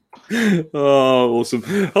Oh, awesome.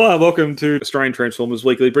 Hello, welcome to Australian Transformers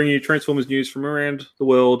Weekly, bringing you Transformers news from around the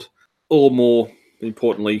world, or more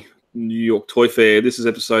importantly, New York Toy Fair. This is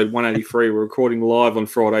episode 183. We're recording live on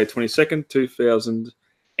Friday, 22nd,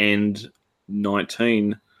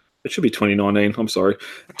 2019. It should be 2019, I'm sorry.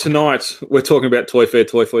 Tonight, we're talking about Toy Fair,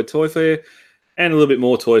 and a little bit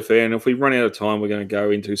more Toy Fair. And if we run out of time, we're going to go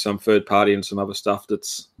into some third party and some other stuff that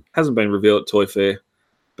hasn't been revealed at Toy Fair.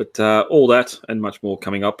 But all that and much more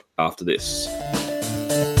coming up after this.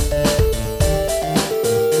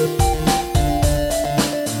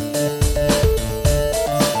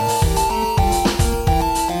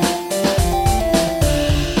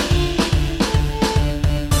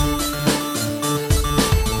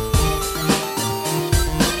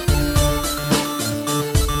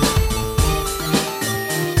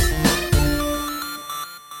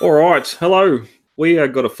 All right, hello. We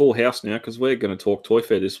got a full house now because we're going to talk Toy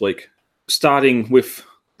Fair this week. Starting with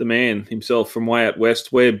the man himself from way out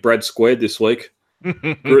west. We're Brad Squared this week.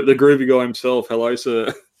 The groovy guy himself. Hello,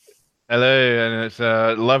 sir. Hello, and it's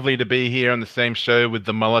lovely to be here on the same show with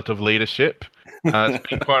the mullet of leadership. It's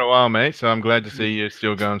been quite a while, mate, so I'm glad to see you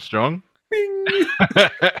still going strong.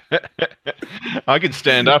 I could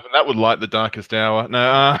stand up and that would light the darkest hour.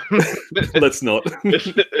 No, let's not.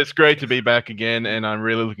 It's great to be back again, and I'm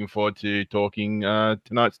really looking forward to talking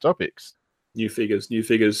tonight's topics. New figures.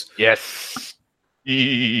 Yes.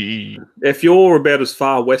 If you're about as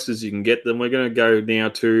far west as you can get, then we're going to go now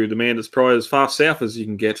to the man that's probably as far south as you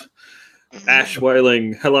can get. Ash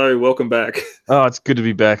Whaling, hello, welcome back. Oh, it's good to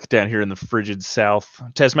be back down here in the frigid south.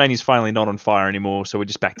 Tasmania's finally not on fire anymore, so we're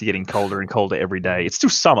just back to getting colder and colder every day. It's still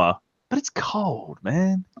summer, but it's cold,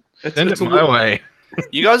 man. Send it my way.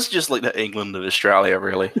 You guys are just like the England of Australia,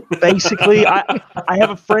 really. Basically, I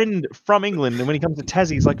have a friend from England, and when he comes to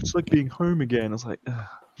Tassie, he's like, it's like being home again. I was like, ugh.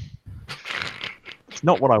 It's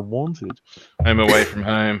not what I wanted. Home away from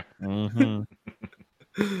home. Mm-hmm.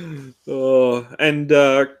 Oh, and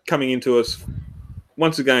coming into us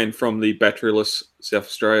once again from the batteryless South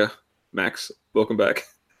Australia, Max, welcome back.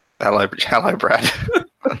 Hello, Brad.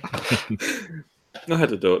 I had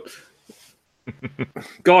to do it.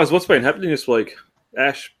 Guys, what's been happening this week?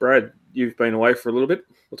 Ash, Brad, you've been away for a little bit.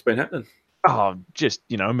 What's been happening? Oh, just,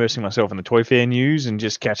 immersing myself in the Toy Fair news and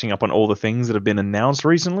just catching up on all the things that have been announced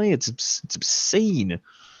recently. It's obscene.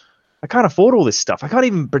 I can't afford all this stuff. I can't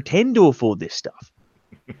even pretend to afford this stuff.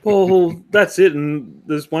 Well, that's it. And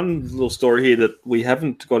there's one little story here that we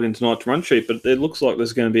haven't got in tonight's run sheet, but it looks like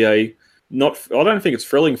there's going to be I don't think it's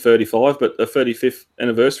Frilling 35, but a 35th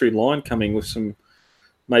anniversary line coming with some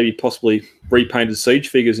maybe possibly repainted Siege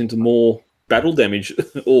figures into more battle damage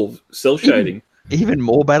or cell shading. Even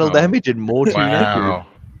more battle damage and more too wow.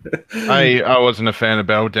 I wasn't a fan of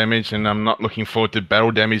battle damage, and I'm not looking forward to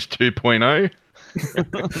battle damage 2.0.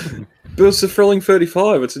 But it's a Frilling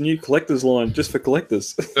 35. It's a new collector's line just for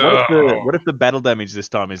collectors. What if the battle damage this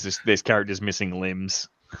time is there's characters missing limbs?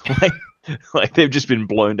 like they've just been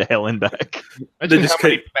blown to hell and back. Imagine how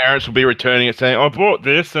many parents will be returning it saying, I bought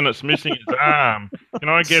this and it's missing its arm. Can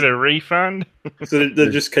I get a refund? So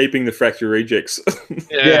they're just keeping the fracture rejects.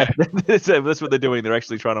 Yeah. That's what they're doing. They're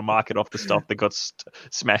actually trying to market off the stuff that got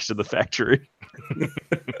smashed at the factory.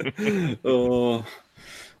 Oh,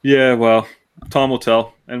 yeah, well, time will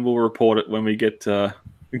tell, and we'll report it when we get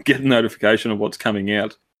notification of what's coming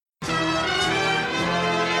out.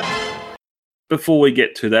 Before we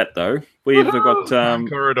get to that, though, we've got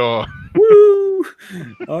corridor. Woo!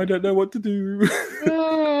 I don't know what to do.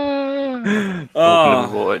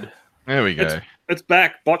 Void. There we go. It's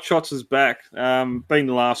back. Bot Shots is back. Being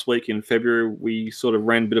the last week in February, we sort of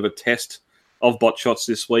ran a bit of a test of Bot Shots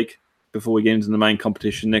this week before we get into the main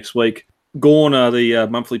competition next week. Gone are the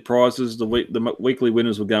monthly prizes. The weekly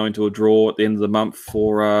winners will go into a draw at the end of the month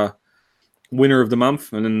for winner of the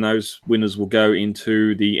month, and then those winners will go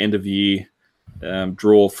into the end of year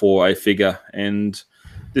draw for a figure. And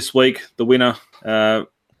this week, the winner,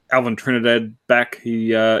 Alvin Trinidad, back.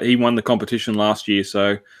 He won the competition last year,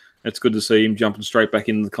 so it's good to see him jumping straight back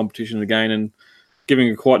into the competition again and giving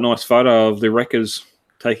a quite nice photo of the Wreckers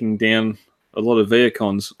taking down a lot of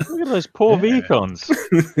Viacons. Look at those poor Viacons.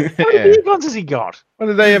 How many Viacons has he got? What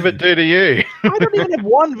did they ever do to you? I don't even have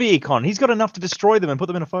one Viacon. He's got enough to destroy them and put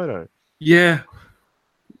them in a photo. Yeah.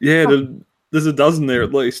 There's a dozen there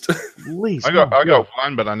at least. I got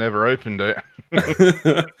one, but I never opened it.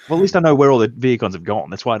 Well, at least I know where all the Viacons have gone.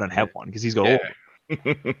 That's why I don't have one, because he's got all of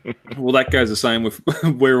them. Well, that goes the same with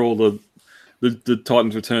where all the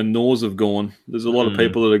Titans Return Nors have gone. There's a lot of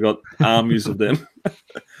people that have got armies of them.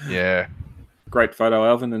 Yeah. Great photo,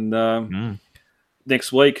 Alvin. And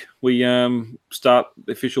next week, we start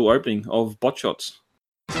the official opening of Bot Shots.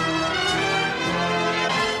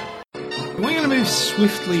 to move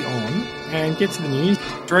swiftly on and get to the news.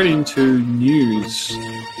 Straight into news.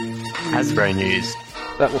 Hasbro news.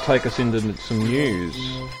 That will take us into some news.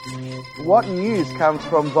 What news comes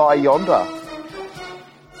from by yonder?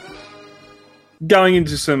 Going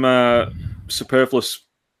into some superfluous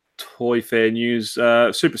Toy Fair news.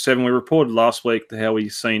 Super 7, we reported last week how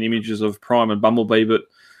we've seen images of Prime and Bumblebee, but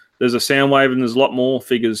there's a Soundwave and there's a lot more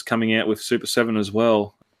figures coming out with Super 7 as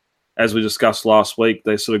well. As we discussed last week,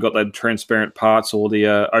 they sort of got that transparent parts or the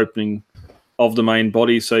opening of the main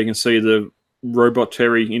body so you can see the robot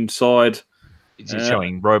Terry inside. It's just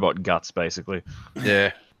showing robot guts, basically.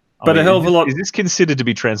 Yeah. But a hell of a lot... Is this considered to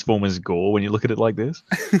be Transformers gore when you look at it like this?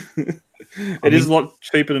 It is a lot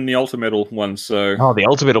cheaper than the Ultimetal one, so... Oh, the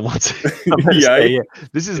Ultimetal ones. Yeah.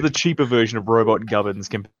 This is the cheaper version of Robot Gubbins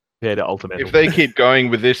compared to Ultimetal. If they keep going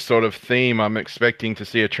with this sort of theme, I'm expecting to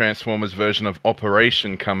see a Transformers version of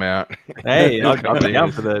Operation come out. Hey, I'm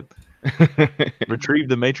down for that. Retrieve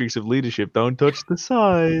the matrix of leadership. Don't touch the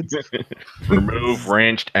sides. Remove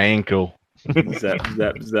wrenched ankle. Zap,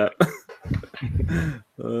 zap, zap.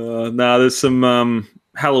 No, there's some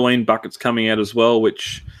Halloween buckets coming out as well,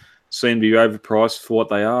 which seem to be overpriced for what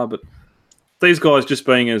they are. But these guys just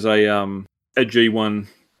being as a G1,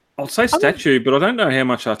 I'd say statue, but I don't know how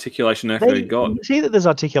much articulation they've actually got. You see that there's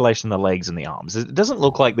articulation in the legs and the arms. It doesn't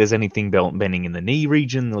look like there's anything bending in the knee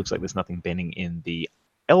region. It looks like there's nothing bending in the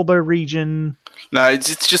elbow region. No,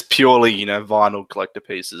 it's just purely, vinyl collector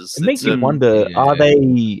pieces. It makes me wonder, are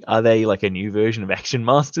they like a new version of Action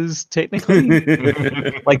Masters, technically?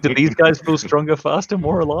 Like, do these guys feel stronger, faster,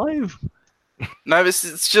 more alive? No,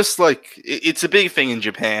 it's just like, it's a big thing in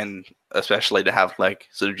Japan, especially to have like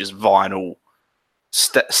sort of just vinyl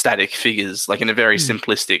static figures, like in a very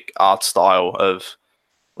simplistic art style of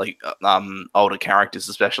like older characters,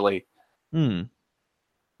 especially.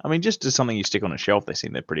 I mean, just as something you stick on a shelf, they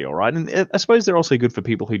seem they're pretty all right. And I suppose they're also good for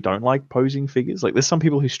people who don't like posing figures. Like, there's some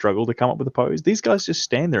people who struggle to come up with a pose. These guys just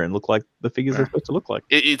stand there and look like the figures they're supposed to look like.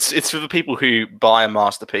 It's for the people who buy a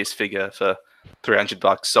Masterpiece figure for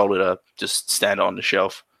 $300 solely to just stand on the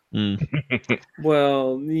shelf.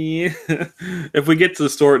 Well, yeah. If we get to the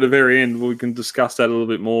story at the very end, we can discuss that a little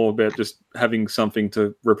bit more about just having something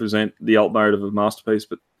to represent the alt mode of a Masterpiece.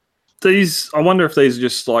 But these, I wonder if these are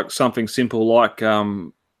just like something simple, like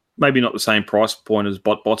maybe not the same price point as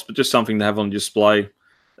bots, but just something to have on display,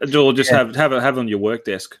 or just have it on your work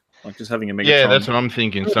desk, like just having a Megatron. Yeah, that's what I'm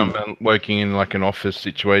thinking. Someone working in like an office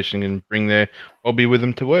situation and bring their hobby with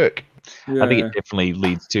them to work. Yeah. I think it definitely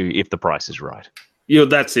leads to if the price is right. Yeah,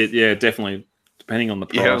 that's it. Yeah, definitely. Depending on the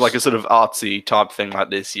price. Yeah, like a sort of artsy type thing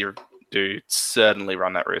like this, you do certainly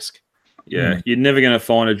run that risk. Yeah, you're never going to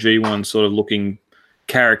find a G1 sort of looking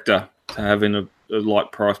character to have in a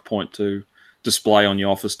light price point to display on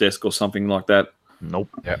your office desk or something like that. Nope.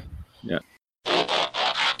 Yeah.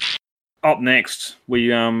 Up next, we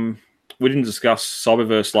didn't discuss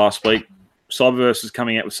Cyberverse last week. Cyberverse is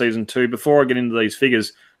coming out with Season 2. Before I get into these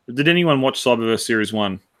figures, did anyone watch Cyberverse Series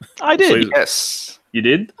 1? I did. Yes. You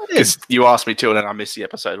did? Because you asked me to, and then I missed the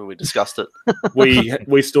episode where we discussed it.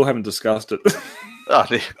 We still haven't discussed it. Oh,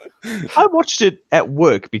 dear. I watched it at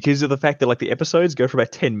work because of the fact that like the episodes go for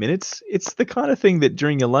about 10 minutes. It's the kind of thing that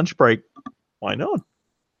during your lunch break, why not?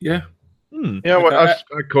 Yeah. Yeah, well,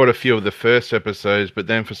 I caught a few of the first episodes, but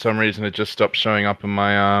then for some reason it just stopped showing up on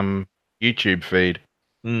my YouTube feed.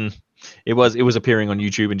 It was appearing on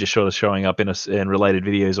YouTube and just sort of showing up in related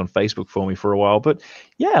videos on Facebook for me for a while. But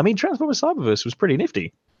yeah, I mean, Transformers Cyberverse was pretty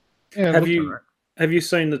nifty. Yeah, Have you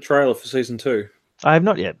seen the trailer for Season 2? I have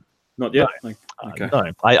not yet. Not yet? No. Okay.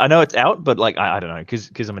 No, I know it's out, but like I don't know,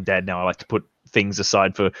 because I'm a dad now. I like to put things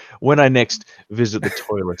aside for when I next visit the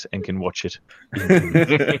toilet and can watch it.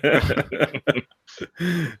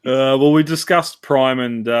 Well, we discussed Prime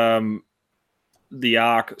and the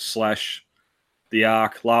Ark the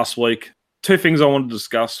Ark last week. Two things I wanted to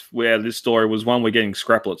discuss where this story was: one, we're getting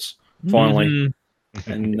scraplets finally,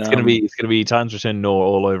 and it's gonna be Titan's Return Nor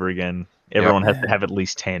all over again. Everyone has to have at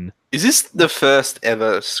least 10. Is this the first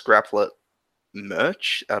ever Scraplet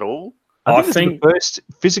merch at all? I think it's the first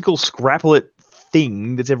physical Scraplet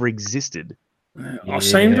thing that's ever existed. I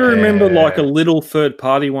seem to remember like a little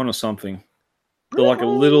third-party one or something. Like a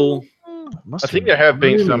little... I think there have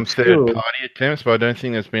been some third-party attempts, but I don't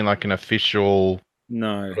think there's been like an official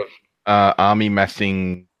army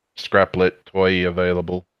massing Scraplet toy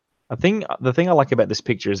available. The thing I like about this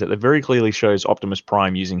picture is that it very clearly shows Optimus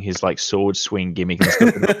Prime using his like sword swing gimmick, and it's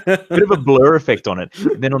got a bit of a blur effect on it.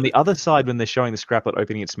 And then on the other side, when they're showing the Scraplet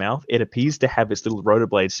opening its mouth, it appears to have its little rotor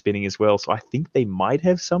blades spinning as well. So I think they might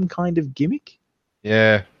have some kind of gimmick.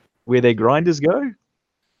 Yeah, where their grinders go.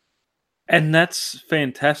 And that's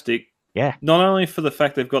fantastic Yeah. Not only for the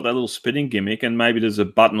fact they've got that little spinning gimmick, and maybe there's a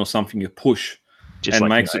button or something you push Just and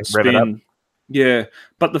like, makes it rev it up. spin. Yeah,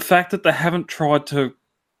 but the fact that they haven't tried to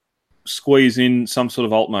squeeze in some sort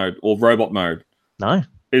of alt mode or robot mode No,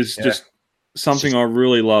 is just something I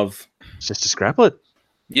really love. it's just a scraplet.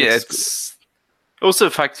 Yeah, it's also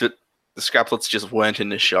the fact that the scraplets just weren't in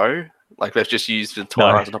the show. Like, they've just used the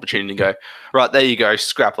time as an opportunity to go, right, there you go,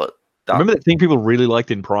 scraplet. Done. Remember that thing people really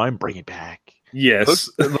liked in Prime? Bring it back. Yes.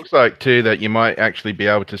 It looks like, too, that you might actually be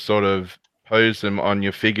able to sort of pose them on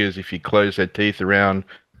your figures if you close their teeth around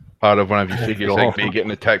part of one of your figures. They could be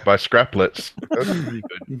getting attacked by scraplets. That's really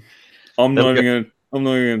good. I'm not even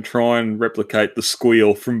going to try and replicate the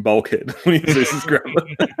squeal from Bulkhead when he sees his scraplet.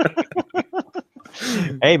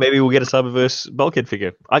 Hey, maybe we'll get a Cyberverse Bulkhead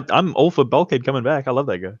figure. I'm all for Bulkhead coming back. I love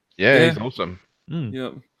that guy. Yeah, he's awesome.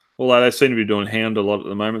 Yeah. Although they seem to be doing Hound a lot at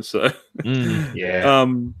the moment, so yeah.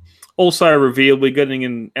 Also revealed we're getting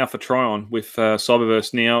an Alpha Trion with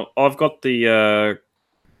Cyberverse now. I've got the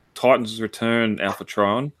Titans Return Alpha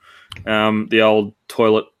Trion, the old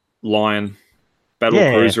toilet lion battle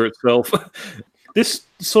cruiser itself. This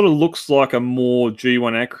sort of looks like a more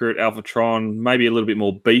G1 accurate Alpha Trion, maybe a little bit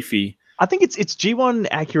more beefy. I think it's G1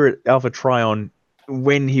 accurate Alpha Trion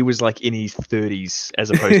when he was like in his 30s,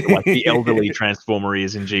 as opposed to like the elderly Transformer he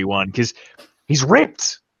is in G1, because he's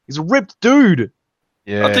ripped. He's a ripped dude.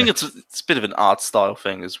 Yeah. I think it's a bit of an art style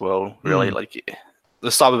thing as well, really. Like, the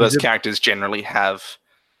Cyberverse characters generally have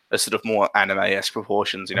a sort of more anime-esque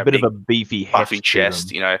proportions, you know, a bit of a beefy, puffy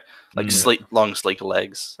chest, you know, like long, sleek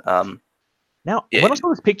legs. Now, when I saw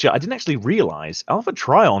this picture, I didn't actually realize Alpha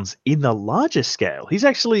Trion's in the larger scale. He's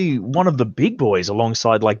actually one of the big boys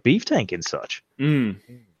alongside like Beef Tank and such.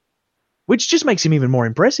 Which just makes him even more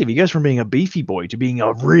impressive. He goes from being a beefy boy to being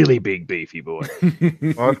a really big beefy boy.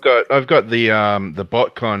 Well, I've got the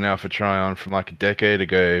BotCon Alpha Trion from like a decade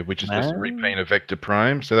ago, which is just a repaint of Vector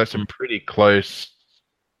Prime. So that's a pretty close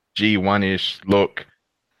G1-ish look.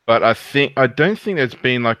 But I don't think there's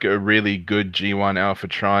been like a really good G1 Alpha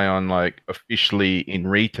Trion like officially in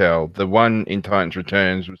retail. The one in Titans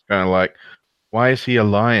Returns was kind of like, why is he a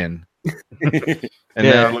lion? And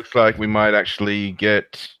now it looks like we might actually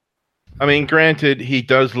get. I mean, granted, he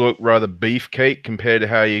does look rather beefcake compared to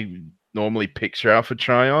how you normally picture Alpha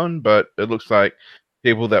Trion, but it looks like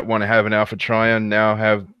people that want to have an Alpha Trion now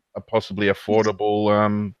have a possibly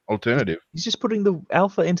affordable alternative. He's just putting the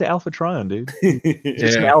alpha into Alpha Trion, dude. He's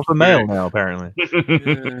just an alpha male now, apparently.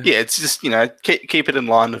 Yeah, it's just, you know, keep it in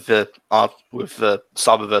line with the art, with the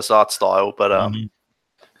Cyberverse art style, but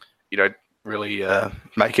you know, really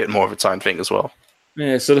make it more of its own thing as well.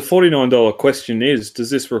 Yeah, so the $49 question is, does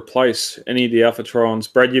this replace any of the Alpha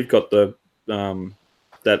Trions? Brad, you've got the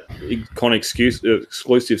that Con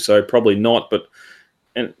exclusive, so probably not, but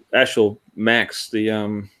and Ashel Max,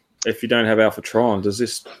 the if you don't have Alpha Trion, does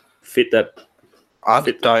this fit that? I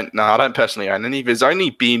don't personally own any. There's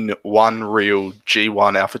only been one real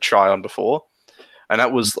G1 Alpha Trion before, and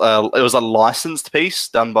that was it was a licensed piece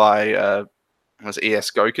done by it was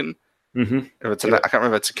ES Goken. Mm-hmm. I can't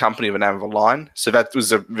remember. It's a company of the name of a line. So that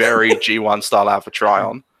was a very G1 style Alpha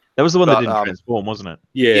Trion. That was the one that didn't transform, wasn't it?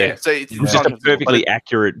 Yeah. So it's just a perfectly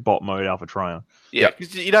accurate bot mode Alpha Trion. Yeah,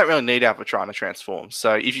 because you don't really need Alpha Trion to transform.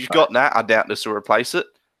 So if you've got that, I doubt this will replace it.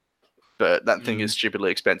 But that thing is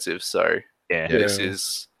stupidly expensive. So this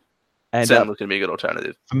is certainly looking to be a good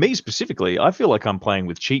alternative. For me specifically, I feel like I'm playing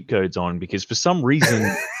with cheat codes on, because for some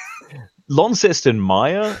reason, Launceston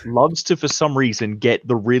Maya loves to, for some reason, get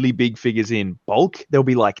the really big figures in bulk. There'll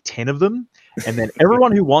be like 10 of them. And then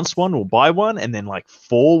everyone who wants one will buy one, and then like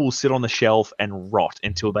 4 will sit on the shelf and rot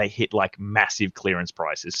until they hit like massive clearance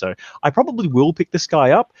prices. So I probably will pick this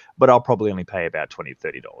guy up, but I'll probably only pay about $20,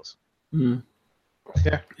 $30.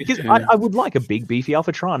 Yeah, because I would like a big beefy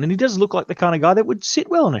Alpha Trion, and he does look like the kind of guy that would sit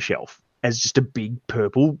well on a shelf as just a big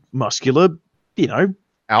purple muscular, you know,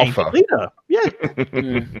 alpha leader. Yeah.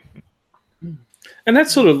 And that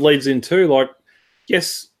sort of leads into, like,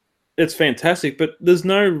 yes, it's fantastic, but there's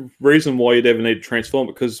no reason why you'd ever need to transform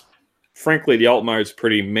it, because, frankly, the alt mode's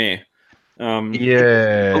pretty meh.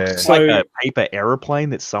 Looks like a paper aeroplane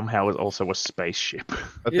that somehow is also a spaceship.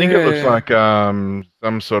 I think it looks like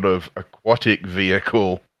some sort of aquatic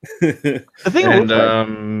vehicle. The thing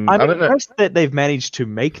I'm impressed that they've managed to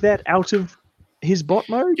make that out of his bot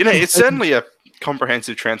mode. You know, it's certainly a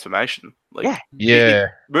comprehensive transformation. Like, it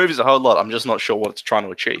moves a whole lot. I'm just not sure what it's trying to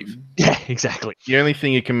achieve. Yeah, exactly. The only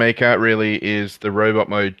thing you can make out really is the robot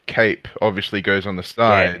mode cape obviously goes on the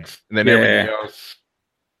sides, and then everything else.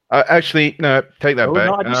 Actually, no, take that back.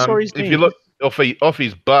 No, if you look off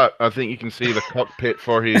his butt, I think you can see the cockpit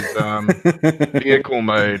for his vehicle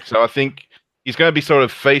mode. So I think he's going to be sort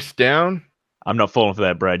of face down. I'm not falling for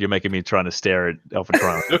that, Brad. You're making me trying to stare at Alpha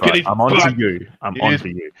Triumph. Look at his I'm on butt. to you. I'm It on is- to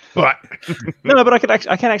you. But No, but I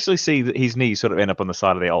can actually see that his knees sort of end up on the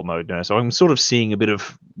side of the alt mode now. So I'm sort of seeing a bit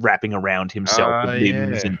of wrapping around himself with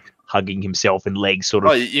limbs and hugging himself and legs sort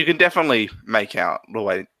of Oh, you can definitely make out the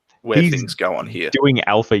way where He's things go on here. doing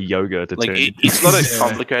alpha yoga to Like turn. it's not a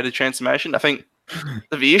complicated transformation. I think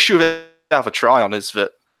the issue with Alpha Trion is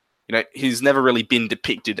that he's never really been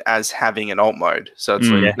depicted as having an alt mode. So it's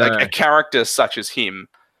like a character such as him.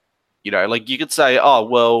 Like you could say, oh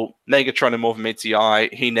well, Megatron and Morphin Mitzi,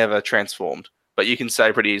 he never transformed, but you can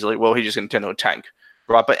say pretty easily, well, he's just going to turn into a tank,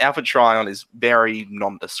 right? But Alpha Trion is very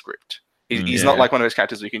nondescript. He's not like one of those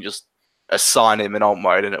characters where you can just assign him an alt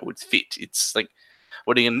mode and it would fit. It's like,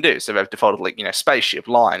 what are you going to do? So they've defaulted like spaceship,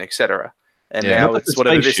 line, etc. And now Not it's the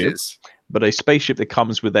whatever spaceship. this is. But a spaceship that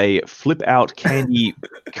comes with a flip-out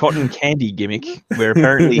cotton candy gimmick, where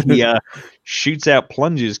apparently he shoots out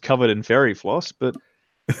plunges covered in fairy floss. But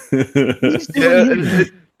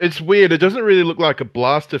it's weird. It doesn't really look like a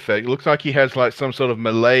blast effect. It looks like he has like some sort of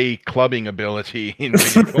melee clubbing ability in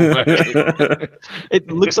vehicle mode. it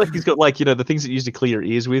looks like he's got like the things that you used to clear your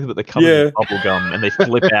ears with, but they're covered in bubble gum and they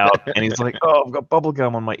flip out. And he's like, "Oh, I've got bubble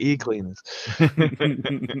gum on my ear cleaners."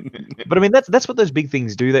 But I mean, that's what those big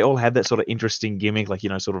things do. They all have that sort of interesting gimmick, like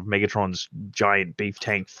sort of Megatron's giant beef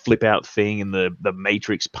tank flip out thing and the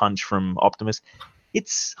Matrix punch from Optimus.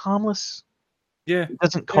 It's harmless. Yeah, It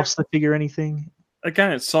doesn't cost the figure anything.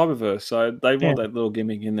 again, it's Cyberverse, so they want that little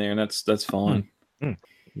gimmick in there, and that's fine.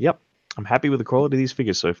 Yep. I'm happy with the quality of these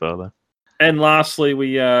figures so far, though. And lastly,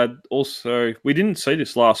 we didn't see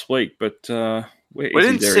this last week, but We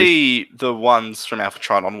didn't see the ones from Alpha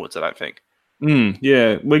Trion onwards, I don't think.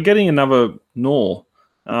 Yeah, we're getting another Nor.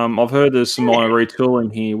 I've heard there's some minor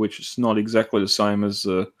retooling here, which is not exactly the same as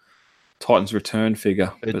the Titan's Return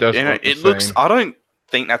figure. It but- does. It looks. I don't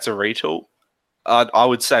think that's a retool. I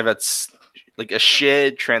would say that's like a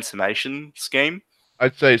shared transformation scheme.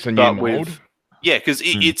 I'd say it's a new But mold. Yeah, because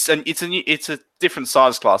it's a different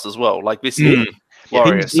size class as well. Like this is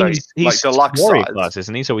Warrior, so he's like deluxe Warrior size. class,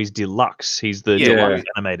 isn't he? So he's deluxe. He's the Yeah. deluxe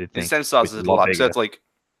animated The thing. same size as which the is a lot deluxe. So bigger. it's like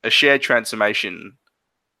a shared transformation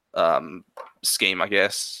scheme, I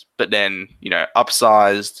guess. But then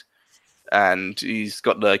upsized, and he's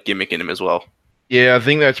got the gimmick in him as well. Yeah, I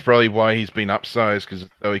think that's probably why he's been upsized, because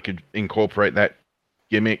so he could incorporate that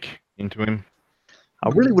gimmick into him. I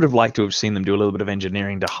really would have liked to have seen them do a little bit of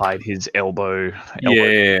engineering to hide his elbow.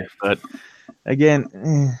 Yeah. But again,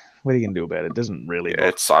 what are you going to do about it? It doesn't really. Yeah,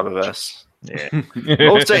 it's Cyberverse. Yeah.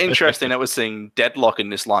 Also interesting that we're seeing Deadlock in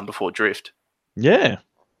this line before Drift. Yeah.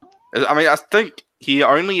 I mean, I think he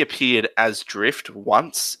only appeared as Drift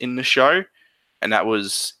once in the show, and that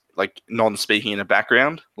was like non-speaking in the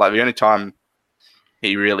background. Like the only time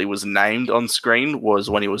he really was named on screen was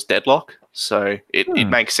when he was Deadlock. So it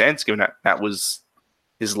makes sense given that was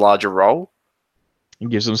his larger role. It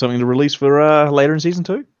gives them something to release for later in season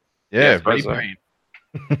 2. Yeah, I suppose so. repaint.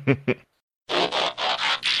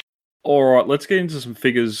 All right, let's get into some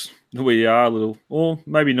figures that we are a little, or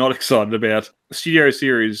maybe not excited about. Studio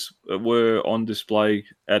Series were on display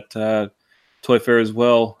at Toy Fair as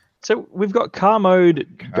well. So we've got car mode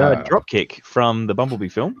Car. Dropkick from the Bumblebee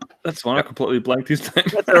film. That's fine. I completely blanked his name.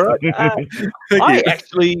 That's all right. Thank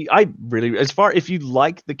you. I really, if you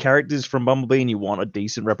like the characters from Bumblebee and you want a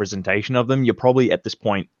decent representation of them, you're probably at this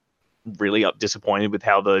point really disappointed with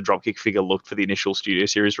how the Dropkick figure looked for the initial Studio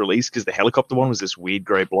Series release, because the helicopter one was this weird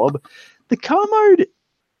grey blob. The car mode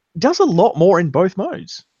does a lot more in both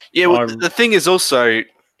modes. Yeah, well, the thing is also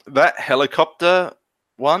that helicopter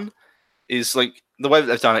one is like the way that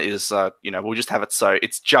they've done it is, we'll just have it so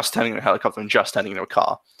it's just turning into a helicopter and just turning into a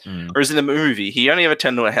car. Whereas in the movie, he only ever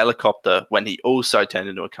turned into a helicopter when he also turned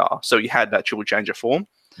into a car. So he had that triple change of form,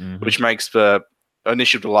 which makes the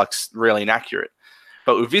initial deluxe really inaccurate.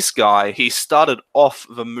 But with this guy, he started off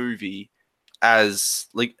the movie as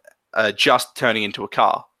like just turning into a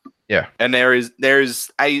car. Yeah. And there's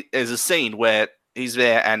a scene where he's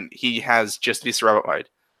there and he has just this robot mode.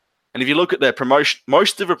 And if you look at the promotion,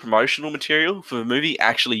 most of the promotional material for the movie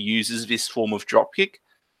actually uses this form of dropkick.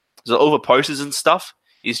 So all the posters and stuff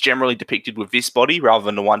is generally depicted with this body rather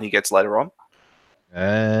than the one he gets later on.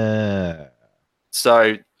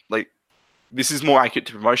 So, like, this is more accurate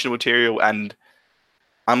to promotional material, and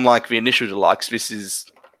unlike the initial deluxe, this is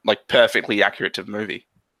like perfectly accurate to the movie.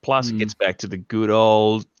 Plus, it gets back to the good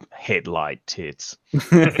old headlight tits.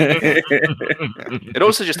 It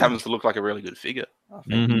also just happens to look like a really good figure.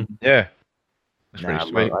 Yeah. That's pretty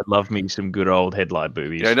sweet. I'd love me some good old headlight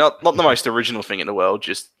boobies. Not the most original thing in the world,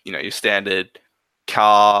 just your standard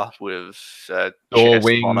car with Door chest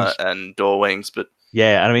on wings. it and door wings, but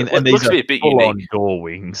Yeah, and I mean, It and looks these to are be a bit full-on unique. door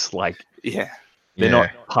wings. Like yeah. they're Yeah.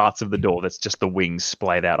 not parts of the door. That's just the wings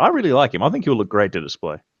splayed out. I really like him. I think he'll look great to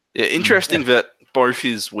display. Yeah, interesting that both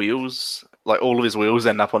his wheels, like all of his wheels,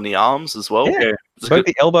 end up on the arms as well. Yeah. It's Both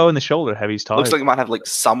good. the elbow and the shoulder have his tires. Looks like it might have like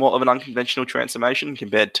somewhat of an unconventional transformation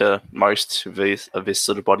compared to most of his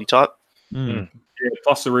sort of body type. Mm. Yeah,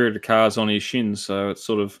 plus the rear of the car's on his shins, so it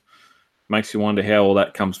sort of makes you wonder how all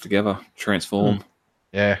that comes together, transform.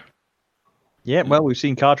 Yeah. Yeah, well, we've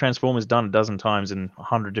seen car transformers done a dozen times in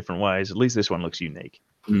 100 different ways. At least this one looks unique.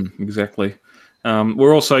 Exactly.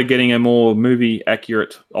 We're also getting a more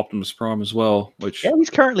movie-accurate Optimus Prime as well, which Yeah, he's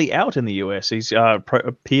currently out in the US. He's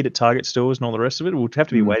appeared at Target stores and all the rest of it. We'll have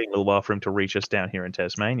to be waiting a little while for him to reach us down here in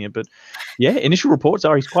Tasmania. But yeah, initial reports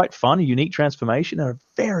are he's quite fun, a unique transformation, and a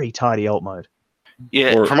very tidy alt mode.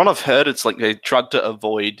 Yeah, Or- from what I've heard, it's like they tried to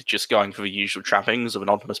avoid just going for the usual trappings of an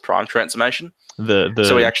Optimus Prime transformation. The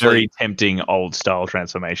So he actually- very tempting old style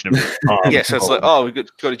transformation of Yeah, so it's like, oh, we've got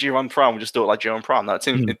a G1 Prime, we'll just do it like G1 Prime. No, it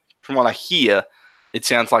seems, from what I hear, it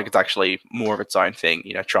sounds like it's actually more of its own thing,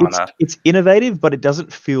 you know, trying to... it's innovative, but it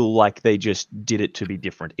doesn't feel like they just did it to be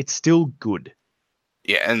different. It's still good.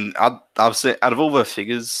 Yeah, and I've seen, out of all the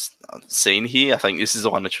figures I've seen here, I think this is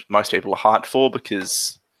the one that most people are hyped for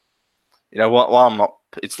because, you know, while I'm not,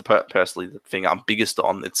 it's the personally the thing I'm biggest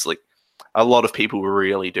on. It's like a lot of people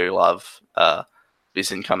really do love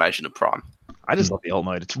this incarnation of Prime. I just love the alt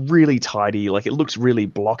mode. It's really tidy. Like it looks really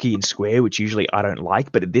blocky and square, which usually I don't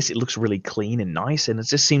like. But this, it looks really clean and nice. And it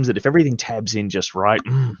just seems that if everything tabs in just right,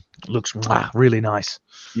 it looks really nice.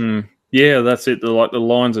 yeah, that's it. The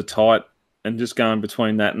lines are tight, and just going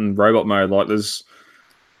between that and robot mode, like there's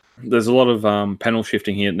a lot of panel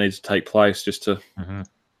shifting here that needs to take place just to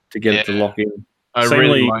get it to lock in. I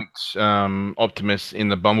Seemingly- really liked Optimus in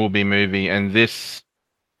the Bumblebee movie, and this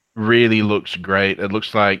really looks great. It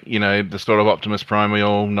looks like, you know, the sort of Optimus Prime we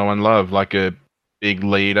all know and love, like a big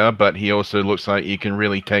leader, but he also looks like you can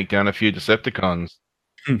really take down a few Decepticons.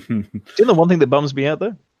 Do you know the one thing that bums me out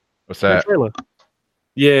though? What's No that? trailer.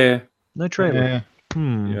 yeah, No trailer. Yeah.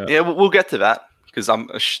 yeah. Yeah, we'll get to that because I'm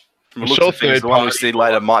from the looks Sure, of things, the one we third see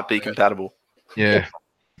party. later might be compatible. Yeah.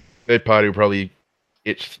 Third party will probably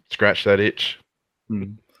scratch that itch.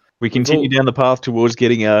 We continue down the path towards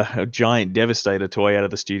getting a giant Devastator toy out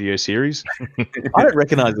of the Studio Series. I don't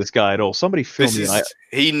recognize this guy at all. Somebody filmed This me. is,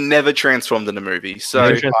 he never transformed in a movie, so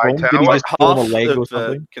Never transformed? I Did he tell just half form a leg or of the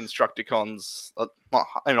something? Constructicons,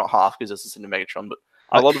 not half because this is in the Megatron, but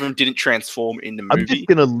a lot of them didn't transform in the I'm movie. just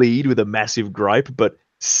gonna lead with a massive gripe, but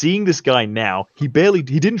seeing this guy now, he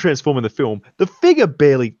didn't transform in the film. The figure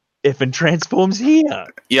barely effing transforms here.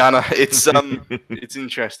 Yeah, I know. It's it's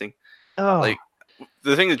interesting. Oh, Like,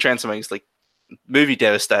 the thing with transforming is like movie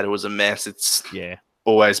Devastator was a mess. It's yeah.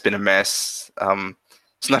 always been a mess.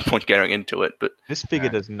 There's no point getting into it, but This figure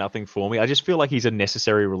does nothing for me. I just feel like he's a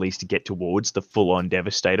necessary release to get towards the full-on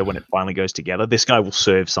Devastator when it finally goes together. This guy will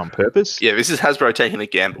serve some purpose. yeah, this is Hasbro taking a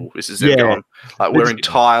gamble. This is them Yeah. going, like, we're It's-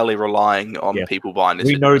 entirely relying on Yeah. people buying this.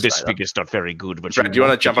 We for know this Devastator. figure's not very good, but Brad, do you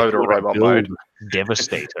wanna jump over to robot mode?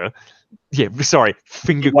 Devastator. Yeah, sorry,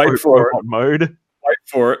 finger Wait quote for it. robot mode. Wait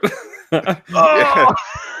for it. Oh!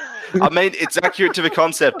 I mean, it's accurate to the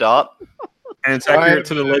concept art. And it's accurate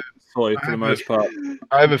to the Legends toy for the most part.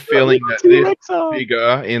 I have a feeling that this T-Rex arm.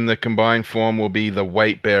 figure in the combined form will be the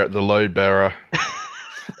weight bearer, the load bearer.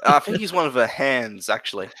 I think he's one of the hands,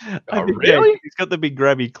 actually. I Oh, think, yeah, really? he's got the big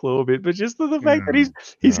grabby claw bit, but just the fact that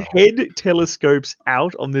his No. head telescopes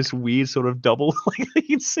out on this weird sort of double, like you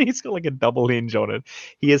can see it's got like a double hinge on it.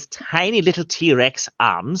 He has tiny little T-Rex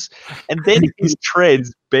arms, and then his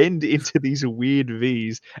treads bend into these weird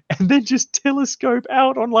V's, and then just telescope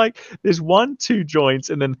out on like there's 1-2 joints,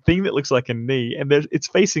 and then a thing that looks like a knee, and it's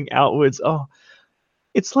facing outwards. Oh,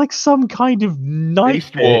 it's like some kind of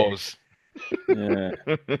Beast nightmare. Wars. Yeah,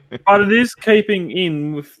 but it is keeping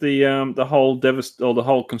in with the whole the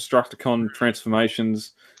whole Constructicon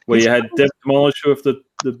transformations where His you had colours- Demolisher with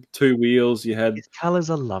the two wheels. You had His colors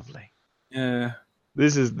are lovely. yeah.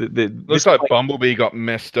 This is Looks this like Bumblebee got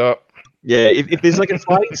messed up. Yeah, if there's like a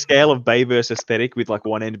sliding scale of Bayverse aesthetic with like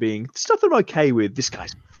one end being stuff that I'm okay with, this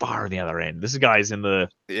guy's far on the other end. This guy's in the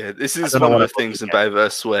Yeah, this is don't know one of what the I'm things in looking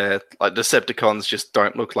Bayverse where like Decepticons just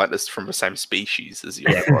don't look like this from the same species as the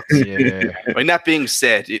other ones. Yeah. I mean, that being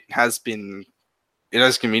said, it has given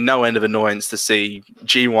me no end of annoyance to see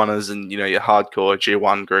G1ers and your hardcore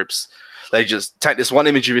G1 groups. They just take this one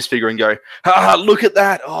image of this figure and go, look at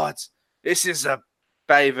that! Oh, this is a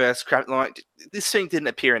Bayverse crap. Like, this thing didn't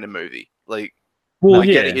appear in the movie. Like, Well, I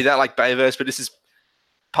get it, you don't like Bayverse, but this is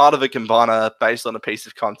part of a Combiner based on a piece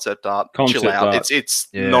of concept art. Concept Chill out. art. It's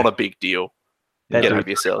Yeah. not a big deal. That Get dude over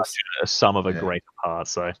yourselves. a sum of a Yeah. great part,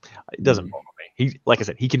 so it doesn't bother me. He, like I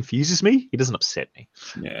said, he confuses me. He doesn't upset me.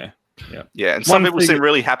 Yeah. Yeah, and some One people thing- seem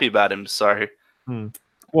really happy about him. So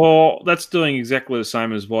Well, that's doing exactly the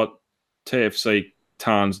same as what TFC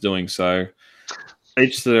Tarn's doing. So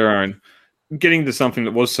each to their own. Getting to something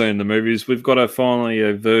that was seen in the movies, we've got finally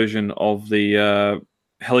a version of the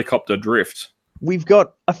helicopter drift. We've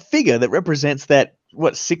got a figure that represents that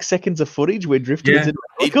 6 seconds of footage where Drifter is in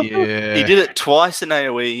a helicopter. Yeah. he did it twice in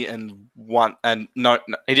AOE and one, and no,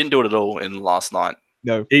 he didn't do it at all in Last Night.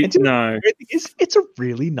 No, He- And to- no, it's a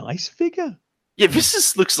really nice figure. Yeah,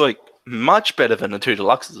 this looks like much better than the 2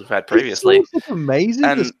 deluxes we've had previously. It looks amazing.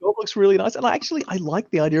 And- The sculpt looks really nice, and I like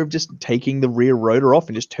the idea of just taking the rear rotor off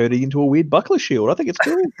and just turning it into a weird buckler shield. I think it's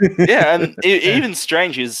cool. Yeah, and even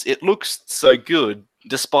strange is it looks so good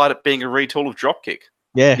despite it being a retool of Dropkick.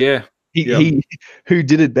 Yeah, yeah, yeah. he who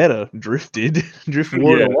did it better? Drift did. Drift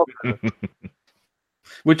wore it a Yeah. lot better.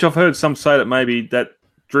 Which I've heard some say that maybe that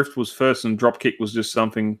drift was first and dropkick was just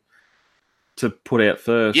something to put out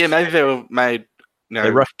first. Yeah, maybe they were made They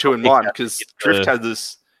rushed 2 in Dropkick 1 out because to get Drift the- had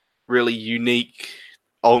this really unique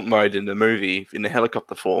alt mode in the movie in the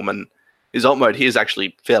helicopter form, and his alt mode here is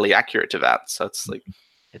actually fairly accurate to that. So it's like,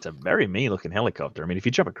 It's a very mean looking helicopter. I mean, if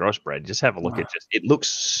you jump across, Brad, just have a look at it looks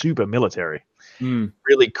super military. Mm.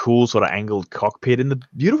 Really cool sort of angled cockpit. And the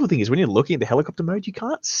beautiful thing is when you're looking at the helicopter mode, you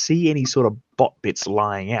can't see any sort of bot bits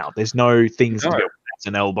lying out. There's no things to No. go, that's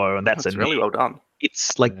an elbow and that's that's a really knee. well done.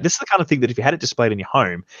 It's like Yeah. this is the kind of thing that if you had it displayed in your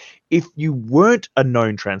home, if you weren't a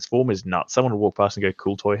known Transformers nut, someone would walk past and go,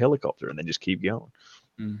 cool toy helicopter, and then just keep going.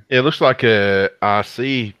 Yeah, it looks like a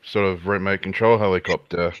RC sort of remote control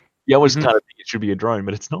helicopter. You always Mhm. kind of think it should be a drone,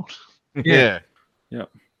 but it's not. Yeah.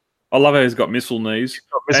 I love how he's got missile knees.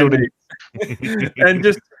 Missile And- knees. And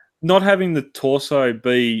just not having the torso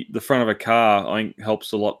be the front of a car, I think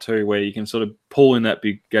helps a lot too, where you can sort of pull in that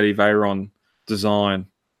big Gatti Veyron design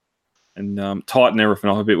and tighten everything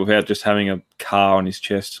off a bit without just having a car on his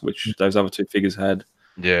chest, which those other two figures had.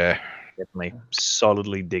 Yeah. Definitely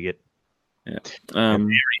solidly dig it. Um,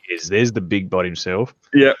 There's the big bot himself.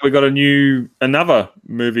 yeah, we got another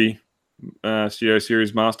movie studio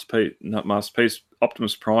series masterpiece,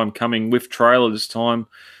 Optimus Prime, coming with trailer this time,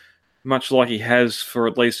 much like he has for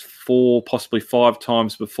at least 4, possibly 5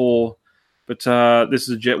 times before. But this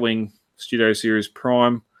is a Jetwing Studio Series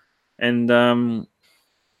Prime, and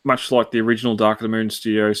much like the original Dark of the Moon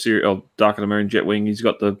Studio Series, or Dark of the Moon Jetwing, he's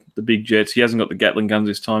got the big jets. He hasn't got the Gatling guns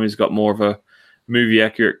this time. He's got more of a movie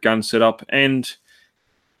accurate gun setup, and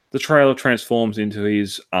the trailer transforms into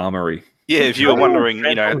his armory. Yeah, if you were wondering,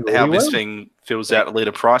 how really this well. thing fills out at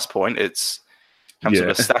a price point, it's comes Yeah.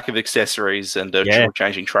 with a stack of accessories and a Yeah.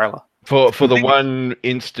 changing trailer. For the one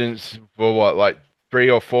instance for what, like 3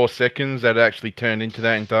 or 4 seconds that actually turned into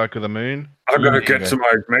that in Dark of the Moon. I've got to Yeah. get to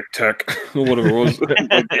my mech tech or whatever it was.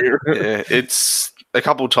 Yeah, it's a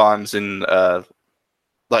couple times in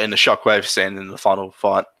like in the shockwave scene in the final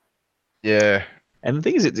fight. Yeah. And the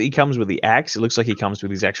thing is, he comes with the axe. It looks like he comes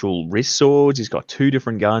with his actual wrist swords. He's got 2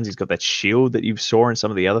 different guns. He's got that shield that you saw in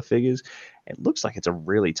some of the other figures. It looks like it's a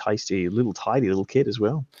really tasty, tidy little kit as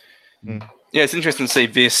well. Yeah, it's interesting to see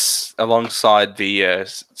this alongside the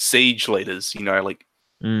siege leaders. Like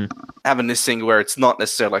having this thing where it's not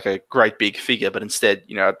necessarily like a great big figure, but instead,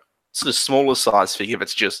 sort of smaller size figure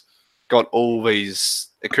that's just got all these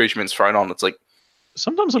accoutrements thrown on. It's like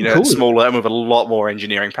Sometimes I'm it's cool. With it. smaller and with a lot more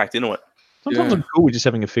engineering packed into it. Sometimes Yeah. I'm cool with just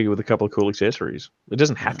having a figure with a couple of cool accessories. It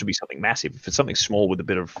doesn't have to be something massive. If it's something small with a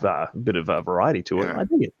bit of variety to it, Yeah. I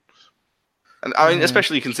dig it. And I mean,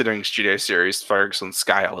 especially considering Studio Series focus on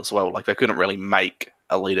scale as well. Like they couldn't really make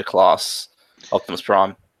a leader class Optimus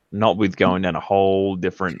Prime. Not with going down a whole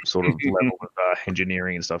different sort of level of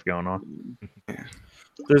engineering and stuff going on.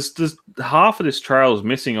 There's half of this trail is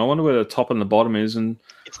missing. I wonder where the top and the bottom is. And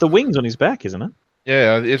It's the wings on his back, isn't it?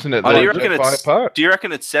 Yeah, isn't it? Oh, do you like reckon far it's- apart? Do you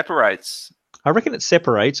reckon it separates? I reckon it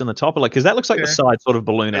separates on the top, because that looks like the Yeah. side sort of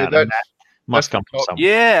balloon Yeah, out, and that that's must the come from top. somewhere.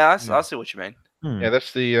 Yeah, I see what you mean. Hmm. Yeah,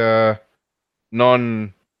 that's the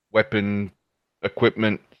non-weapon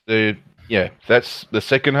equipment. That's the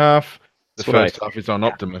second half. The That's what I- first half is on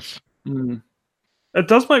Optimus. it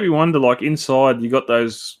does make me wonder, like inside, you got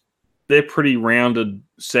those, they're pretty rounded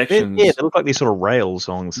sections. Yeah, they look like these sort of rails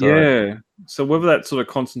on the side. Yeah. So whether that sort of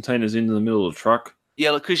Constantine is into the middle of the truck.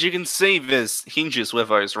 Yeah, because you can see there's hinges where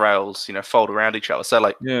those rails, fold around each other. So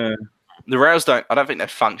like Yeah. the rails I don't think they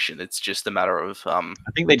function. It's just a matter of I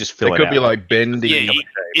think they just fill It it could out. be like bendy. yeah,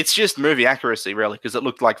 it's just movie accuracy really because it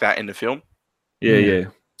looked like that in the film. Yeah, yeah.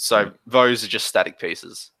 So those are just static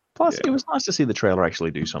pieces. Plus, Yeah. it was nice to see the trailer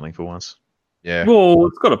actually do something for once. Yeah. Well,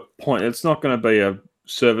 it's got a point. It's not going to be a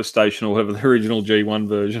service station or whatever the original G1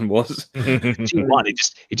 version was. G1,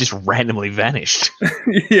 it just randomly vanished.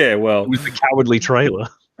 Yeah, well, It was the cowardly trailer.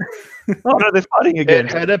 Oh no, they're fighting again.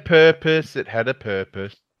 It had a purpose. It had a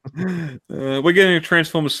purpose. we're getting a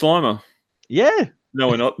Transformer Slimer. Yeah. No,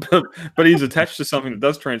 we're not. But he's attached to something that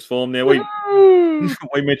does transform. Now, we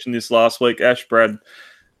mentioned this last week. Ash, Brad,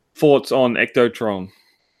 thoughts on Ectotron?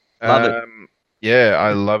 Love it. Yeah,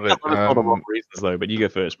 I love it. For the wrong reasons though, but you go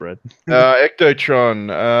first, Brad. Ectotron,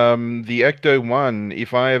 the Ecto One.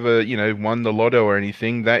 If I ever, won the lotto or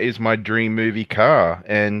anything, that is my dream movie car.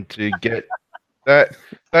 And to get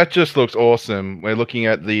that just looks awesome. We're looking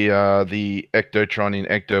at the Ectotron in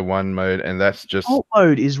Ecto One mode, and that's just Alt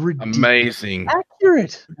mode is ridiculous. amazing.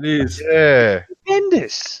 Accurate. It is. Yeah.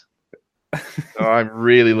 Tremendous. So I'm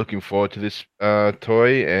really looking forward to this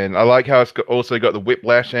toy, and I like how it's also got the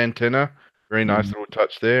Whiplash antenna. Very nice little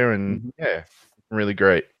touch there, and yeah, really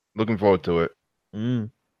great. Looking forward to it.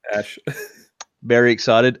 Ash. Very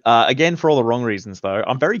excited. Again, for all the wrong reasons, though.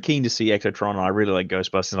 I'm very keen to see Ectotron, and I really like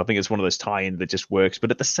Ghostbusters. I think it's one of those tie-ins that just works.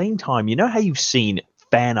 But at the same time, you know how you've seen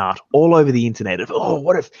fan art all over the internet of, oh,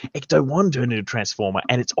 what if Ecto 1 turned into a Transformer?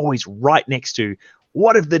 And it's always right next to,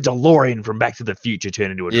 what if the DeLorean from Back to the Future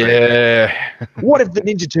turned into a Transformer? Yeah. What if the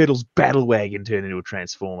Ninja Turtles Battle Wagon turned into a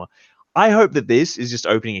Transformer? I hope that this is just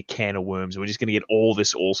opening a can of worms and we're just going to get all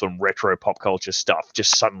this awesome retro pop culture stuff.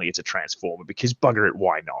 Just suddenly it's a Transformer because bugger it,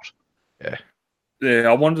 why not? Yeah,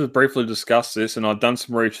 I wanted to briefly discuss this, and I'd done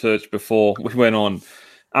some research before we went on.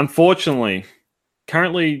 Unfortunately,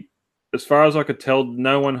 currently, as far as I could tell,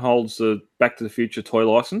 no one holds the Back to the Future toy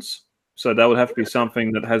license. So that would have to be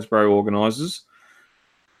something that Hasbro organises.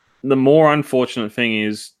 The more unfortunate thing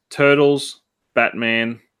is Turtles,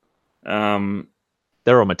 Batman.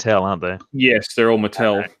 They're all Mattel, aren't they? Yes, they're all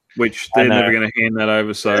Mattel, which they're never going to hand that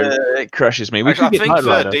over. So it crushes me. We Actually, I should get think Knight the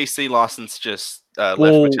Rider. DC license just left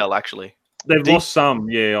Well, Mattel, actually. they've lost some.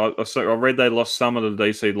 Yeah, I read they lost some of the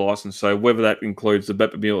DC license. So whether that includes the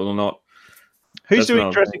Batmobile or not. Who's that's doing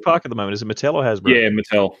another Jurassic Park at the moment? Is it Mattel or Hasbro? Yeah,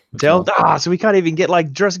 Mattel. Mattel? Ah, so we can't even get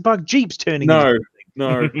like Jurassic Park Jeeps turning No, into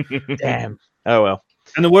no. Damn. Oh well.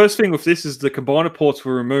 And the worst thing with this is the combiner ports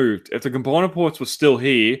were removed. If the combiner ports were still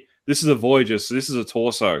here, this is a Voyager, so this is a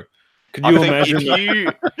torso. Could you imagine?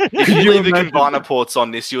 If you leave the combiner ports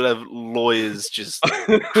on this, you'll have lawyers just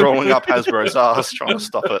crawling up Hasbro's ass trying to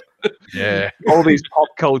stop it. Yeah. All these pop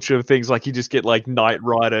culture things, like you just get like Knight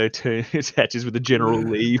Rider attaches with the General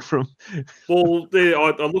Lee from. Well,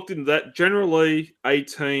 I looked into that. Generally,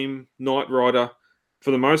 A-Team, Knight Rider. For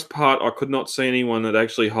the most part, I could not see anyone that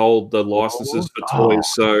actually hold the licenses for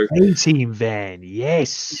toys. So A-Team van,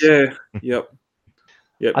 yes. yeah, yep.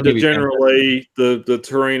 Yep, I think we can- generally the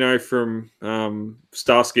Torino from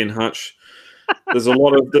Starsky and Hutch. There's a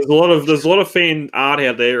lot of fan art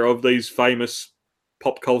out there of these famous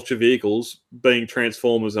pop culture vehicles being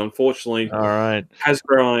Transformers. Unfortunately, All right.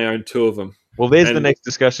 Hasbro only own 2 of them. Well, there's the And- next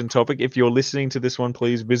discussion topic. If you're listening to this one,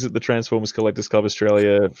 please visit the Transformers Collectors Club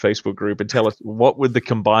Australia Facebook group and tell us what would the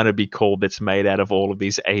combiner be called that's made out of all of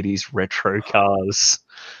these 80s retro cars.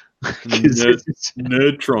 'Cause it's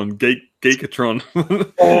Nerdtron, Geekatron.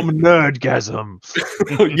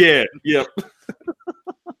 nerdgasm. Yeah, yep.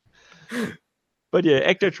 But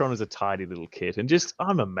yeah, Ectotron is a tidy little kit, and just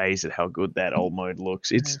I'm amazed at how good that old mode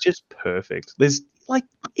looks. It's just perfect. There's like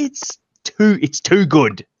it's too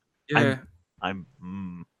good. Yeah.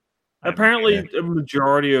 Apparently, a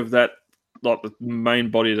majority of that, like the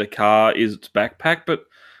main body of the car, is its backpack. But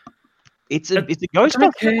it's a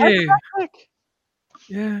Ghostbuster backpack.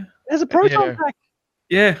 Yeah, There's a proton pack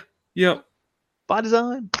yeah, yep. by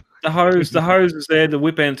design. The hose is there. The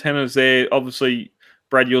whip antenna is there. Obviously,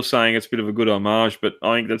 Brad, you're saying it's a bit of a good homage, but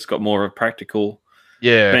I think that's got more of a practical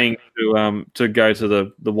thing to go to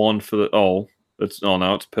the wand for the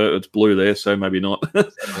it's blue there, so maybe not.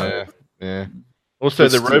 Yeah. Also,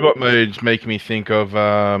 the robot modes make me think of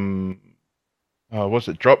what's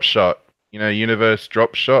it? Drop Shot. Universe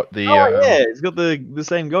Drop Shot. It's got the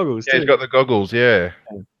same goggles. Yeah, too. it's got the goggles. Yeah,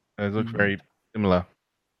 they look very similar.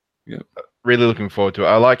 Yep. Really looking forward to it.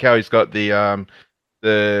 I like how he's got the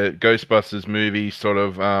Ghostbusters movie sort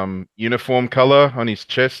of uniform color on his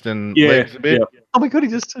chest and legs a bit. Yep. Oh my god, he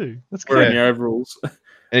does too. That's Wearing great. the overalls. And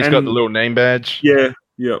he's got the little name badge. Yeah,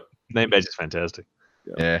 yep. Name badge is fantastic.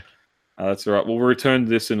 Yeah. That's all right. We'll return to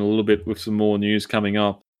this in a little bit with some more news coming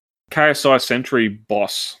up. KSI Sentry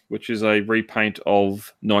Boss, which is a repaint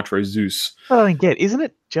of Nitro Zeus. I don't get. Isn't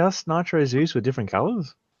it just Nitro Zeus with different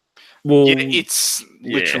colors? Well, Yeah, it's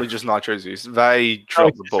literally just Nitro Zeus. They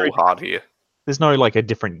dropped the ball hard here. There's no like a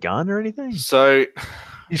different gun or anything. So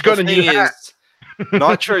He's got a new hat.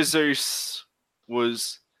 Nitro Zeus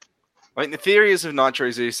was. I mean, the theory is of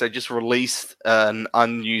Nitro Zeus, they just released an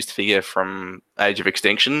unused figure from Age of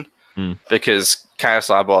Extinction because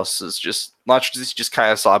KSI Boss is just Nitro Zeus, is just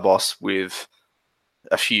KSI Boss with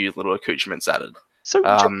a few little accoutrements added. So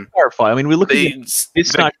just to clarify, I mean, we're looking at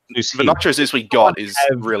this the Nitro Zeus we got is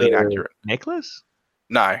really inaccurate. Necklace?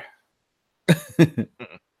 No. What's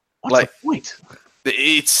the point?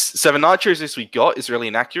 So the Nitro Zeus we got is really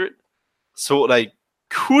inaccurate. So what they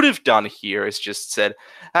could have done here is just said,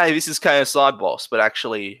 hey, this is KSI Boss, but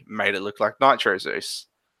actually made it look like Nitro Zeus.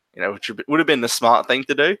 You know, which would have been the smart thing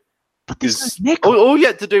to do. Because all you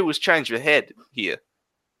had to do was change the head here.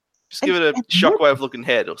 Just give it a shockwave-looking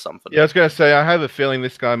head or something. Yeah, I was going to say, I have a feeling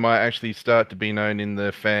this guy might actually start to be known in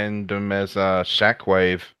the fandom as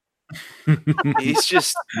Shockwave. He's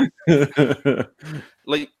just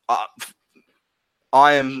like,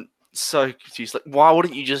 I am so confused. Like, why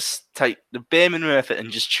wouldn't you just take the bare minimum effort and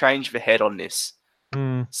just change the head on this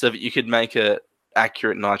so that you could make a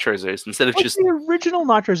accurate Nitro Zeus instead of just the original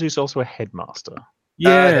Nitro Zeus also a headmaster?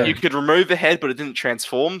 Yeah, you could remove the head, but it didn't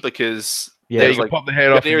transform because you can pop the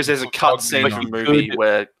head off. There's a cut scene from the movie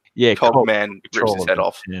where Cogman rips his head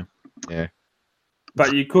off. Yeah.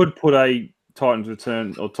 But you could put a Titan's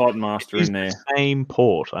Return or Titan Master in there. Same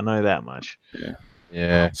port, I know that much.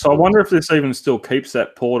 Yeah. So I wonder if this even still keeps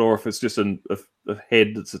that port, or if it's just a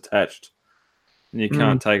head that's attached and you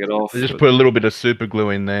can't take it off. They just put a little bit of super glue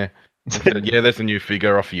in there. Said, yeah, that's a new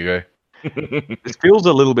figure. Off you go. It feels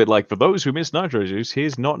a little bit like, for those who miss Nitro Zeus,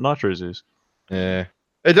 here's not Nitro Zeus. Yeah.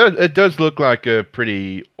 It does look like a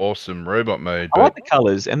pretty awesome robot mode. I like the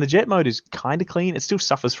colors, and the jet mode is kind of clean. It still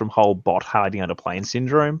suffers from whole bot hiding under plane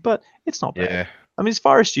syndrome, but it's not bad. Yeah. I mean, as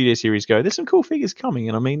far as Studio Series go, there's some cool figures coming,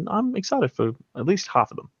 and I mean, I'm excited for at least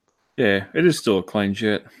half of them. Yeah, it is still a clean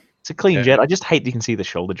jet. It's a clean jet. I just hate that you can see the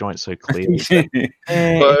shoulder joint so clearly.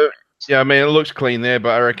 Yeah, I mean, it looks clean there, but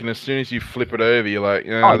I reckon as soon as you flip it over, you're like,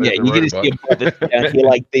 you're going to see a down here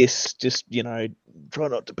like this. Just, try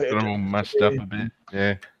not to pay attention. All messed up a bit.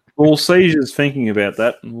 Yeah. Well, Siege is thinking about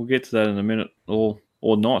that, and we'll get to that in a minute, or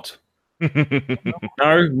not.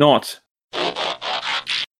 No, not.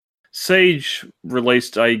 Siege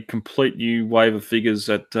released a complete new wave of figures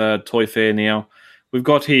at Toy Fair now. We've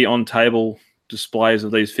got here on table displays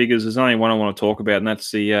of these figures. There's only one I want to talk about, and that's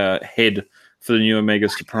the head for the new Omega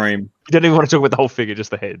Supreme. You don't even want to talk about the whole figure,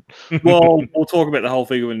 just the head. Well, we'll talk about the whole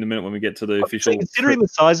figure in a minute when we get to the official. Considering the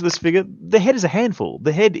size of this figure, the head is a handful.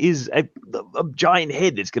 The head is a giant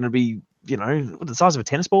head that's going to be, the size of a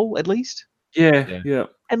tennis ball at least. Yeah.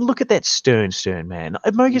 And look at that stern man.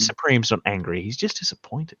 Omega Supreme's not angry. He's just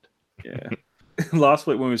disappointed. Yeah. Last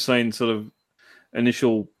week when we were seeing sort of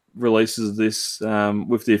initial releases of this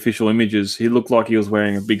with the official images, he looked like he was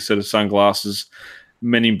wearing a big set of sunglasses,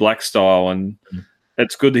 Men in Black style, and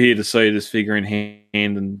it's good to see this figure in hand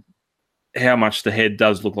and how much the head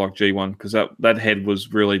does look like G1, because that head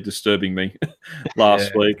was really disturbing me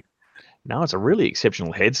last week. No, it's a really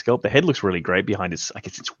exceptional head sculpt. The head looks really great behind its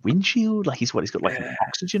windshield. He's got like an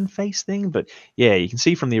oxygen face thing, but yeah, you can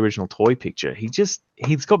see from the original toy picture,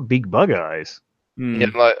 he's got big bug eyes. Yeah,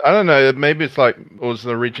 like I don't know, maybe it's like it was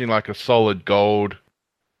originally like a solid gold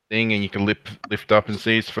thing, and you can lift up and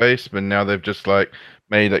see his face, but now they've just like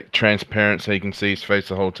made it transparent so you can see his face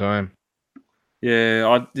the whole time.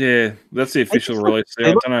 Yeah, that's the official release. I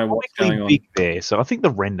don't know what's going on big there, so I think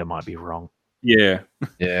the render might be wrong. Yeah,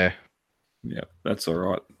 that's all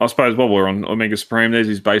right. I suppose while we're on Omega Supreme, there's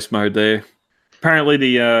his base mode there. Apparently,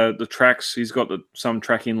 the tracks, he's got some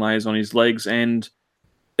tracking layers on his legs, and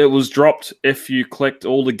it was dropped. If you collect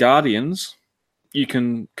all the Guardians, you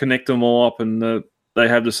can connect them all up, and they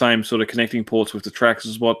have the same sort of connecting ports with the tracks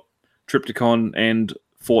as what Trypticon and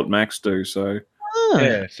Fort Max do. So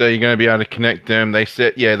yeah, so you're going to be able to connect them. They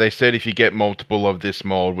said if you get multiple of this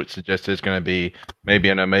mold, which suggests there's going to be maybe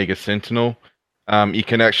an Omega Sentinel, you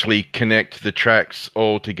can actually connect the tracks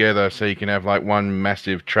all together, so you can have like one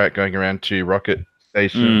massive track going around 2 rocket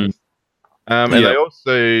stations. And they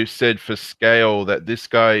also said for scale that this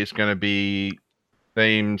guy is going to be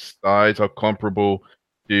same size or comparable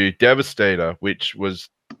to Devastator, which was,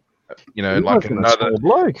 like another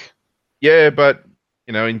bloke. Yeah, but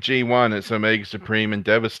in G1 it's Omega Supreme and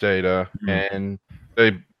Devastator, and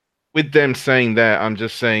with them saying that, I'm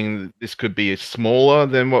just saying this could be smaller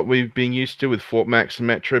than what we've been used to with Fort Max and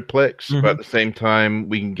Metroplex, but at the same time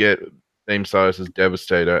we can get same size as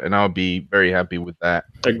Devastator, and I'll be very happy with that.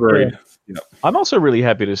 Agreed. Yeah. I'm also really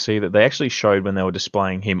happy to see that they actually showed when they were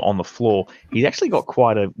displaying him on the floor, he's actually got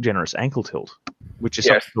quite a generous ankle tilt, which is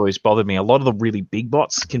something that always bothered me. A lot of the really big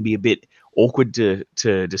bots can be a bit awkward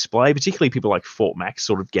to display. Particularly people like Fort Max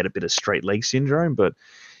sort of get a bit of straight leg syndrome, but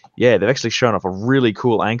yeah, they've actually shown off a really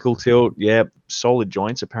cool ankle tilt. Yeah, solid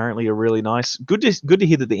joints apparently are really nice. Good to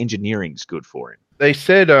hear that the engineering's good for him. They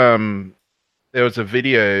said there was a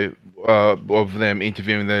video of them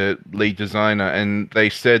interviewing the lead designer, and they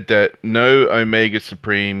said that no Omega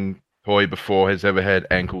Supreme toy before has ever had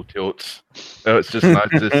ankle tilts. So it's just nice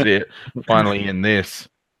to see it finally in this.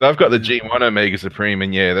 So I've got the G1 Omega Supreme,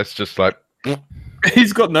 and yeah, that's just like...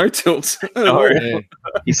 He's got no tilts.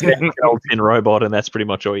 He's an old tin robot, and that's pretty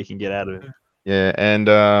much all you can get out of it. Yeah, and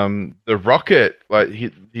the rocket, like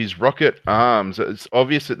his rocket arms, it's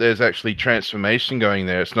obvious that there's actually transformation going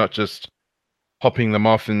there. It's not just popping them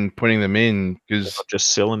off and putting them in, because not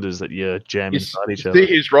just cylinders that you jam inside each see other.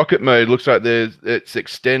 his rocket mode looks like it's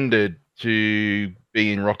extended to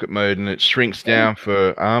be in rocket mode, and it shrinks down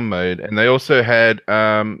for arm mode. And they also had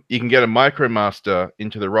you can get a Micromaster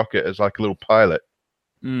into the rocket as like a little pilot.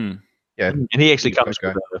 Mm. Yeah, And he actually comes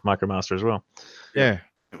Okay. with a Micromaster as well. yeah.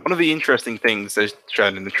 One of the interesting things they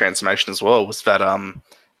showed in the transformation as well was that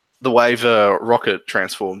the way the rocket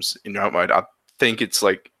transforms in remote mode, I think it's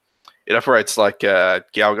like it operates like Gal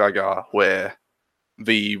Gaga, where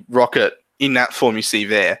the rocket in that form you see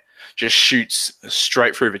there just shoots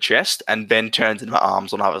straight through the chest and then turns into the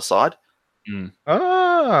arms on the other side.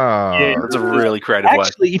 Ah, Yeah. That's a really creative way.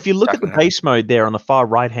 Actually, if you look at the Definitely. base mode there on the far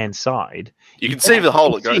right-hand side, You can see the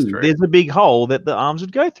hole it goes see through. there's a big hole that the arms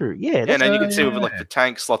would go through. Yeah, Yeah, and that's, then you can see yeah. with like the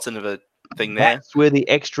tank slots into the thing there. that's where the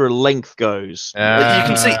extra length goes. But you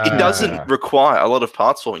can see it Ah. doesn't require a lot of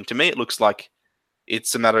parts forming. To me, it looks like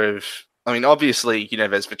it's a matter of. I mean, obviously,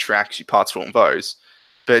 there's the tracks, you parts form those,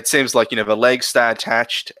 but it seems like the legs stay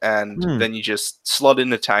attached, and Hmm. then you just slot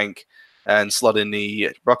in the tank and slot in the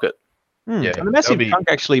rocket. Yeah, And the massive that'll be- trunk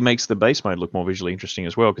actually makes the base mode look more visually interesting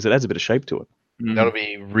as well, because it adds a bit of shape to it. That'll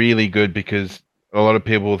be really good, because a lot of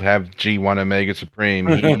people have G1 Omega Supreme.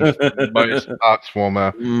 He's the most parts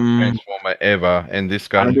former transformer ever, and this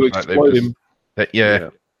guy Time to looks like they've explode just, him. Yeah.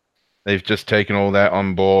 they've just taken all that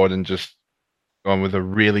on board and just gone with a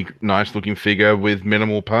really nice looking figure with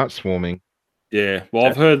minimal parts forming. Yeah. Well,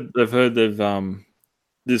 I've heard they've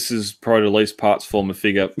this is probably the least parts former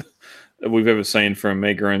figure that we've ever seen for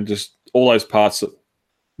Omega, and just all those parts that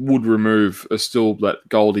would remove are still that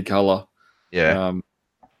goldy color. Yeah,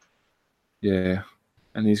 Yeah.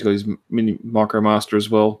 And he's got his mini Micromaster as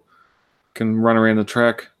well. Can run around the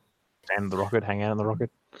track. And the rocket, hang out in the rocket.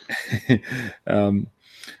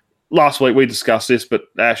 Last week we discussed this, but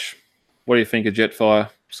Ash, what do you think of Jetfire,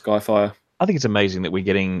 Skyfire? I think it's amazing that we're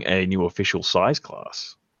getting a new official size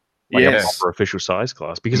class. Like Yes. a proper official size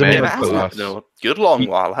class. Because I Man, mean, Yeah, it that's hasn't class. been a good long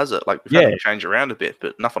while, has it? Like we've Yeah. had them change around a bit,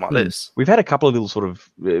 but nothing like this. we've had a couple of little sort of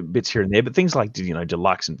bits here and there, but things like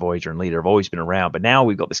Deluxe and Voyager and Leader have always been around. But now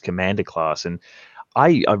we've got this Commander class, and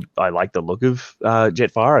I like the look of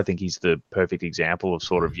Jetfire. I think he's the perfect example of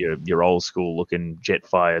sort of your old school looking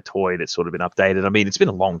Jetfire toy that's sort of been updated. I mean, it's been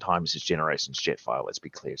a long time since Generations Jetfire. Let's be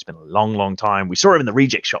clear, it's been a long time. We saw him in the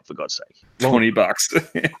reject shop, for God's sake. $20.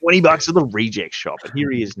 $20 at the reject shop, and here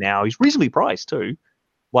he is now. He's reasonably priced too.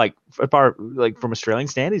 Like, from Australian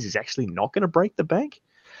standards, he's actually not going to break the bank.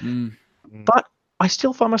 Mm. But I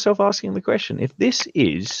still find myself asking the question: if this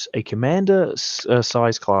is a Commander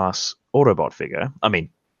size class Autobot figure, I mean,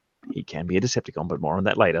 he can be a Decepticon, but more on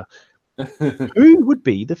that later. Who would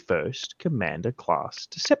be the first Commander class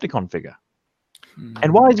Decepticon figure?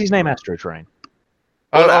 And why is his name Astro Train?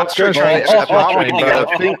 Well, I was gonna say Astro Astro Train, Train,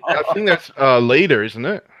 but I think that's Leader, isn't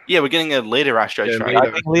it? Yeah, we're getting a Leader Astro Yeah, Train. Leader.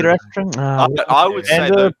 I think Leader Astro Train. I would say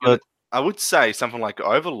Commander, though, but I would say something like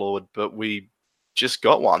Overlord, but we just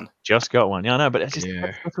got one. just got one. Yeah, I know, but it's just,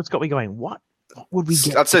 Yeah. that's what's got me going. What would we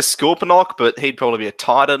get? I'd say Scorponok, but he'd probably be a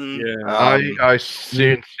Titan. Yeah. I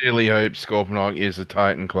sincerely hope Scorponok is a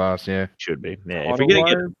Titan class. Yeah, Should be. Yeah, if we're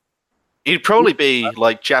gonna get He'd probably be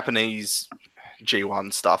like Japanese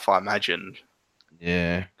G1 stuff, I imagine,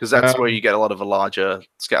 yeah. because that's where you get a lot of the larger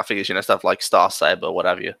scout figures, stuff like Star Saber, what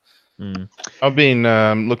have you. I've been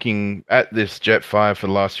looking at this Jetfire for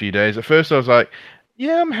the last few days. At first, I was like,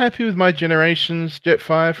 "Yeah, I'm happy with my Generations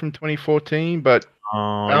Jetfire from 2014," but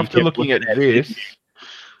after looking at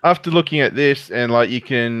this, and like you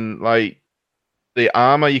can like the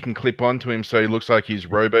armor you can clip onto him, so he looks like his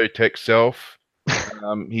Robotech self.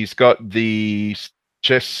 He's got the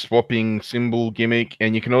chest swapping symbol gimmick,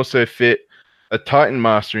 and you can also fit a Titan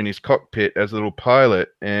Master in his cockpit as a little pilot.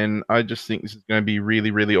 And I just think this is going to be really,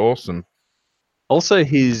 really awesome. Also,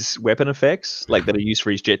 his weapon effects, like that are used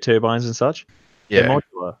for his jet turbines and such, they're Yeah,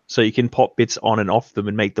 modular. So you can pop bits on and off them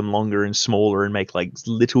and make them longer and smaller and make like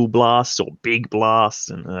little blasts or big blasts.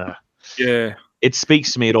 And Yeah. It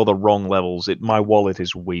speaks to me at all the wrong levels. My wallet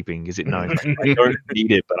is weeping because it knows I don't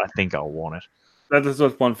need it, but I think I'll want it.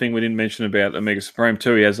 That's one thing we didn't mention about Omega Supreme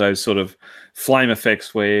too. He has those sort of flame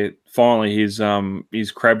effects where finally his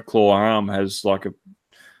crab claw arm has like a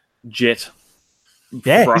jet.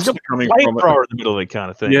 Yeah, thrust he's got a coming from it. flamethrower in the middle of it kind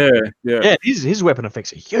of thing. Yeah. His weapon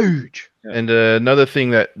effects are huge. And another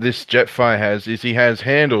thing that this Jetfire has is he has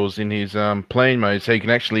handles in his plane mode, so he can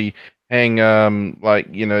actually hang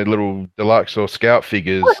little deluxe or scout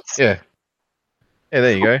figures. What? Yeah,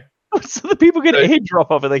 there you go. So the people get a head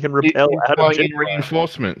drop off and they can repel He's out of flying in Jetfire.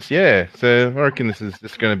 reinforcements. Yeah, so I reckon this is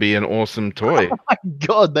just going to be an awesome toy. Oh my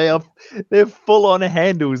god, they're full on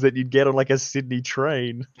handles that you'd get on like a Sydney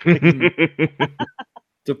train.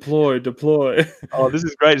 Deploy. Oh, this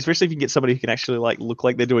is great, especially if you can get somebody who can actually like look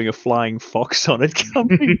like they're doing a flying fox on it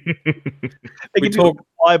coming. They can do a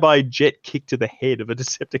fly-by jet kick to the head of a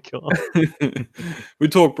Decepticon. We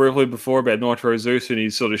talked briefly before about Nitro Zeus and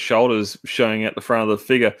his sort of shoulders showing out the front of the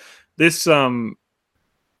figure. This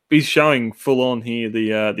he's showing full on here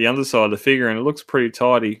the underside of the figure, and it looks pretty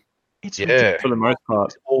tidy. It's For the most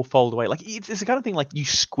part. all fold away. Like it's the kind of thing like you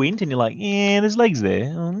squint and you're like, yeah, there's legs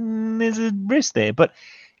there, there's a wrist there, but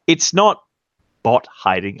it's not bot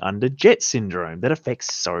hiding under Jet syndrome that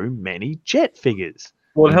affects so many Jet figures.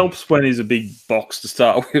 Well, it helps when he's a big box to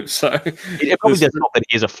start with. So it probably does not that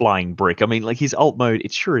he is a flying brick. I mean, like his alt mode,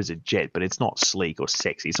 it sure is a jet, but it's not sleek or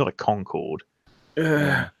sexy. It's not a Concorde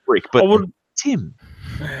brick. But Tim,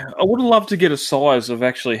 I would love to get a size of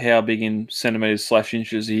actually how big in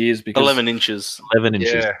centimeters/inches he is. Because 11 inches. 11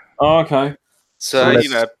 inches. Yeah. Oh, okay. So,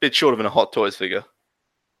 a bit short of a Hot Toys figure.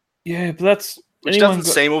 Yeah, but that's... Which doesn't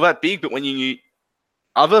seem all that big, but when you...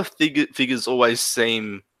 Other figures always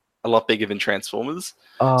seem a lot bigger than Transformers.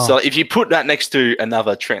 Oh. So if you put that next to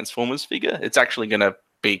another Transformers figure, it's actually going to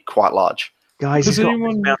be quite large. Guys, has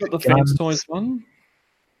anyone got the Fans Toys one?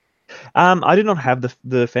 I did not have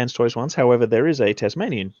the Fans Toys ones. However, there is a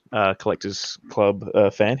Tasmanian Collectors Club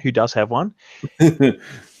fan who does have one.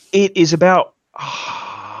 It is about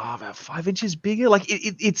 5 inches bigger. Like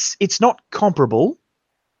it's not comparable,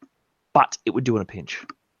 but it would do in a pinch.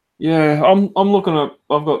 Yeah, I'm looking at.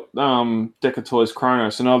 I've got Deca Toys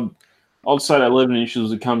Kronos, and I'd say that 11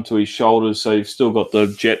 inches would come to his shoulders, so you've still got the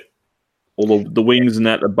jet, or the wings and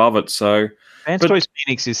that above it. So. Fans Toys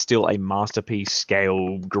Phoenix is still a masterpiece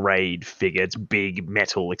scale grade figure. It's big,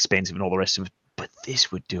 metal, expensive, and all the rest of it. But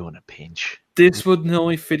this would do in a pinch. This would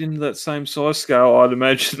nearly fit into that same size scale, I'd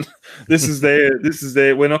imagine. This is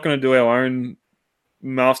there. We're not going to do our own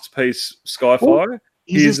masterpiece Skyfire.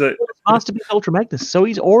 He's a masterpiece Ultra Magnus, so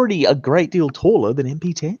he's already a great deal taller than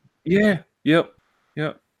MP10. Yeah. Yep.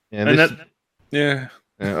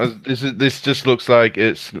 This just looks like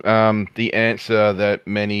it's the answer that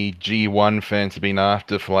many G1 fans have been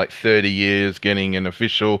after for like 30 years, getting an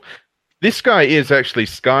official. This guy is actually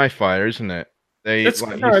Skyfire, isn't it? They've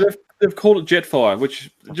called it Jetfire,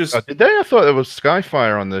 which just... did they? I thought it was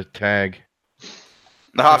Skyfire on the tag.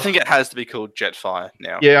 No, I think it has to be called Jetfire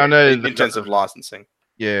now. Yeah, I know. In terms of licensing.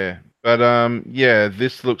 Yeah, but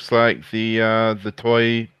this looks like the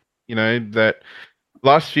toy, that...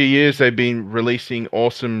 Last few years, they've been releasing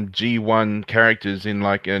awesome G1 characters in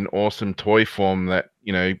like an awesome toy form that,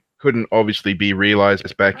 couldn't obviously be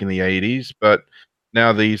realized back in the 80s. But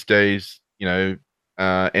now these days,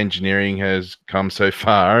 engineering has come so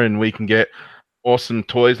far and we can get awesome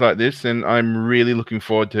toys like this. And I'm really looking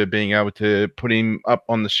forward to being able to put him up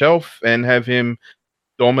on the shelf and have him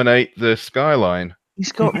dominate the skyline.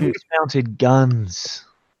 He's got wrist-mounted guns.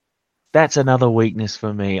 That's another weakness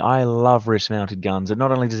for me. I love wrist-mounted guns. And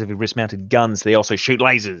not only does he have wrist-mounted guns, they also shoot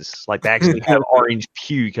lasers. Like, they actually have orange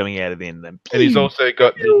pew coming out of the end of them. And he's also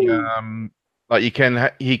got the,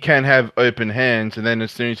 he can have open hands, and then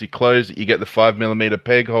as soon as you close it, you get the 5mm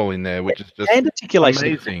peg hole in there, which is just hand articulation.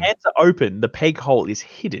 amazing. If the hands are open, the peg hole is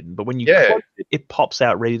hidden, but when you close it, it pops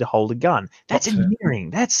out ready to hold a gun. That's engineering.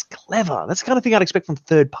 That's clever. That's the kind of thing I'd expect from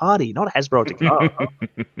third party, not Hasbro or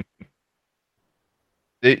Takara.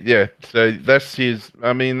 Yeah, so that's his.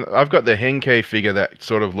 I mean, I've got the Henkei figure that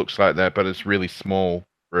sort of looks like that, but it's really small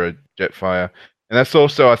for a Jetfire. And that's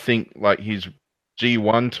also, I think, like his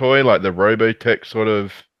G1 toy, like the Robotech sort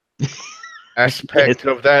of aspect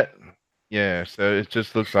of that. Yeah, so it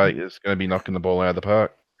just looks like it's going to be knocking the ball out of the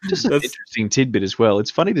park. Just an interesting tidbit as well. It's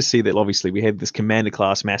funny to see that obviously we had this Commander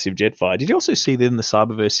class massive Jetfire. Did you also see that in the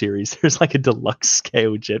Cyberverse series there's like a deluxe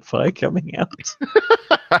scale Jetfire coming out?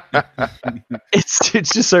 It's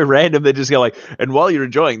just so random. They just go like, and while you're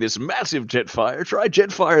enjoying this massive Jetfire, try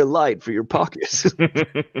Jetfire Light for your pockets.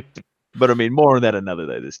 But I mean, more on that another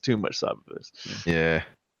day. There's too much Cyberverse. Yeah.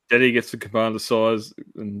 Daddy gets the commander size,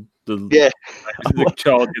 and the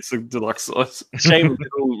child gets the deluxe size. Shame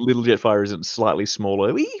little Jetfire isn't slightly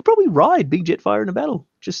smaller. He could probably ride big Jetfire in a battle.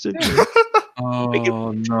 Just to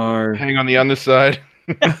Oh no! Hang on the underside.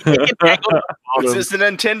 It's just an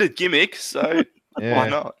intended gimmick, so why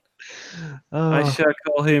not? I shall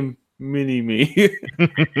call him Mini Me.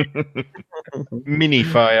 Mini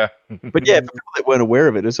Fire. But yeah, for people that weren't aware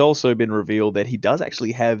of it, it's also been revealed that he does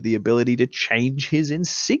actually have the ability to change his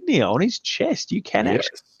insignia on his chest. You can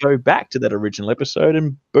actually go back to that original episode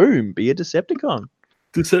and boom, be a Decepticon.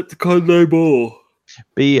 Decepticon no more.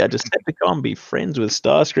 Be a Decepticon, be friends with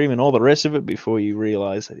Starscream and all the rest of it before you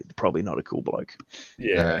realise that he's probably not a cool bloke.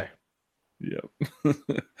 Yeah.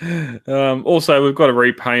 Also, we've got a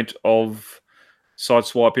repaint of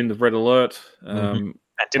Sideswipe into Red Alert.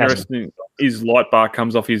 Interesting. His light bar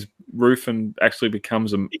comes off his roof and actually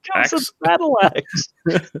becomes a battle axe.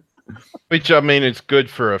 Which, I mean, it's good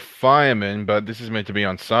for a fireman, but this is meant to be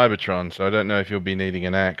on Cybertron, so I don't know if you'll be needing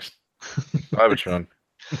an axe. Cybertron.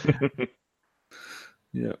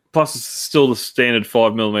 Yeah. Plus, it's still the standard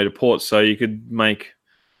 5mm port, so you could make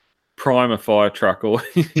Prime a fire truck, or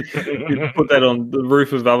you could put that on the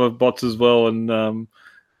roof of other bots as well, and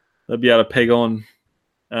they'll be able to peg on.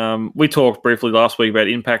 We talked briefly last week about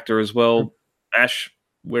Impactor as well. Ash,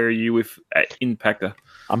 where are you with Impactor?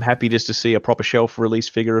 I'm happy just to see a proper shelf release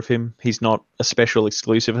figure of him. He's not a special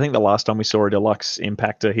exclusive. I think the last time we saw a deluxe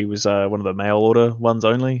Impactor, he was one of the mail order ones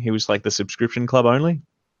only. He was like the subscription club only.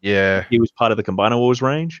 Yeah. He was part of the Combiner Wars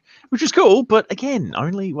range, which was cool, but again,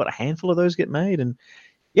 only a handful of those get made, and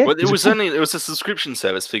well, it was a subscription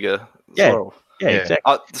service figure. Exactly.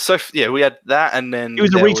 We had that, and then it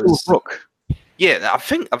was a retool of Rook. Yeah, I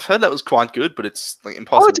think I've heard that was quite good, but it's like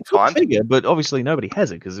impossible it's a to find. Figure, but obviously nobody has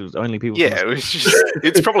it because it was only people. Yeah,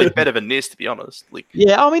 it's probably better than this, to be honest. Like,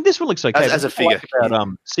 yeah, I mean, this one looks okay. As a figure.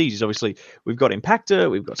 About Siege is obviously we've got Impactor,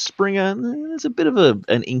 we've got Springer. There's a bit of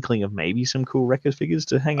an inkling of maybe some cool Wrecker figures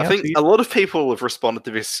to hang out. I think a lot of people have responded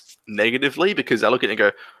to this negatively because they look at it and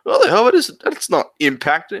go, "Oh, the hell, it's not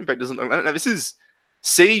Impactor. Impact doesn't." No, this is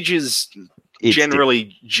Siege is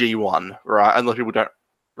generally G1, right? And a lot of people don't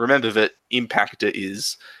remember that Impactor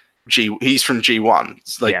is he's from G1.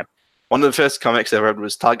 It's like one of the first comics I read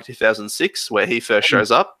was Target 2006, where he first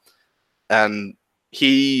shows up, and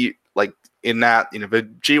he like in that the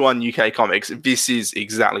G1 UK comics. This is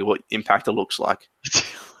exactly what Impactor looks like.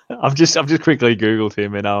 I've just quickly Googled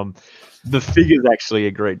him, and the figure's actually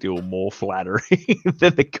a great deal more flattering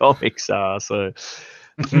than the comics are. So.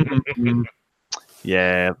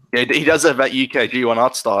 Yeah, he does have that UK G1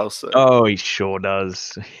 art style. So. Oh, he sure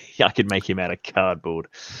does. I could make him out of cardboard.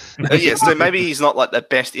 So maybe he's not like the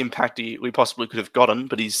best Impactor we possibly could have gotten,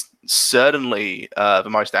 but he's certainly the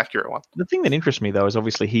most accurate one. The thing that interests me, though, is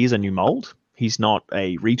obviously he's a new mold. He's not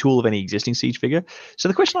a retool of any existing Siege figure. So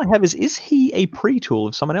the question I have is he a pre-tool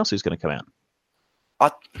of someone else who's going to come out?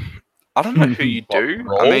 I don't know who you do.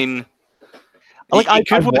 I mean... I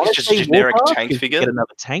could put it just a generic tank figure. Get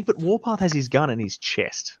another tank, but Warpath has his gun in his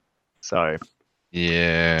chest, so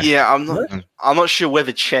I'm not sure where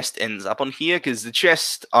the chest ends up on here because the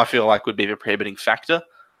chest I feel like would be the prohibiting factor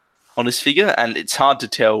on this figure, and it's hard to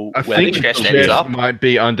tell where the chest ends up. Might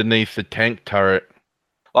be underneath the tank turret.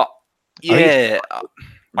 Well, I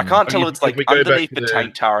can't tell if it's like underneath the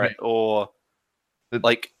tank turret or.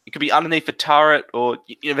 Like, it could be underneath the turret, or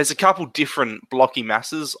there's a couple different blocky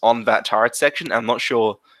masses on that turret section. I'm not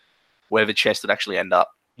sure where the chest would actually end up.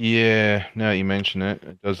 Yeah, now you mention it,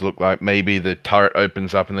 it does look like maybe the turret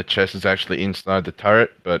opens up and the chest is actually inside the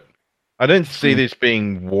turret, but I don't see this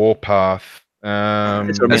being Warpath.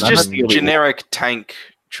 It's just generic tank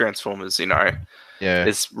transformers, Yeah.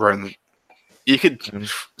 It's room. You could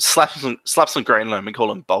slap some green on them and call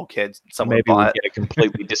them bulkheads. Maybe we get a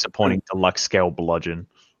completely disappointing deluxe scale bludgeon.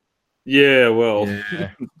 Yeah, well,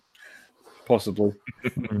 possibly.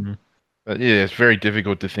 But yeah, it's very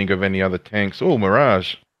difficult to think of any other tanks. Oh,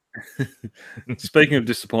 Mirage. Speaking of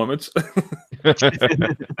disappointments, I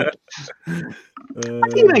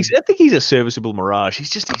think he's a serviceable Mirage.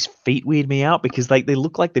 His feet weird me out because they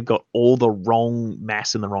look like they've got all the wrong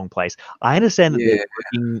mass in the wrong place. I understand that they're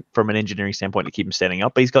working from an engineering standpoint to keep him standing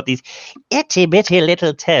up, but he's got these itty bitty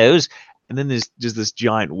little toes, and then there's just this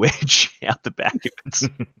giant wedge out the back of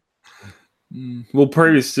it. Well,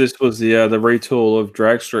 previous to this was the retool of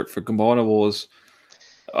Dragstrip for Combiner Wars.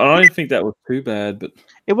 I don't think that was too bad, but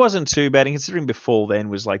it wasn't too bad. And considering before then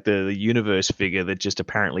was like the Universe figure that just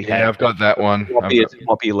apparently had I've got that one.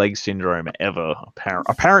 Floppy leg syndrome ever.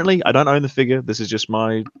 Apparently, I don't own the figure. This is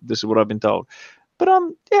what I've been told. But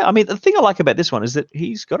yeah, I mean, the thing I like about this one is that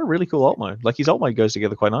he's got a really cool alt mode. Like his alt mode goes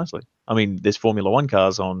together quite nicely. I mean, there's Formula One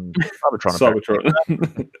cars on Cybertron.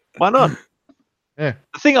 Cybertron. Why not? Yeah.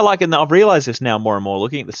 The thing I like, and I've realized this now more and more,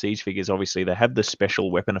 looking at the Siege figures, obviously they have the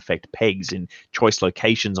special weapon effect pegs in choice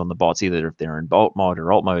locations on the bots, either if they're in bolt mode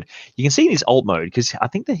or alt mode. You can see in his alt mode, because I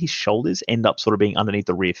think that his shoulders end up sort of being underneath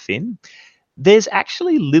the rear fin. There's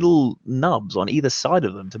actually little nubs on either side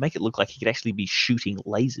of them to make it look like he could actually be shooting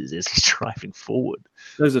lasers as he's driving forward.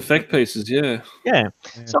 Those effect pieces, yeah. Yeah.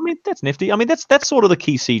 So, I mean, that's nifty. I mean, that's sort of the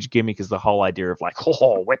key Siege gimmick, is the whole idea of like,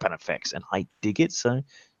 weapon effects, and I dig it. So,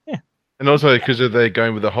 yeah. And also, because they're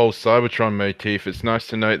going with the whole Cybertron motif, it's nice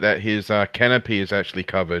to note that his canopy is actually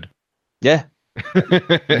covered. Yeah. So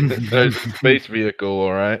it's a space vehicle,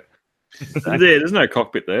 all right. Yeah, there's no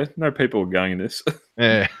cockpit there. No people going in this.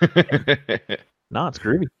 Yeah. No, it's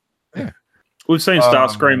groovy. We've seen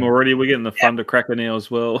Starscream already. We're getting the Thundercracker now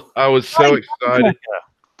as well. I was so excited.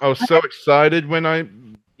 I was so excited when I,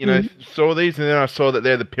 saw these, and then I saw that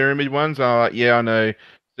they're the pyramid ones. I'm like, yeah, I know.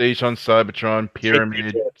 Siege on Cybertron,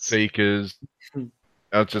 Pyramid, Seekers.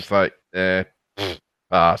 I was just like,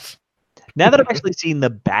 pass. Now that I've actually seen the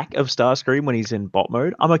back of Starscream when he's in bot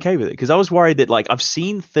mode, I'm okay with it, because I was worried that, like, I've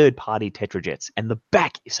seen third-party Tetrajets, and the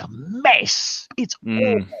back is a mess. It's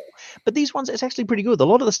awful. But these ones, it's actually pretty good. A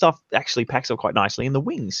lot of the stuff actually packs up quite nicely, and the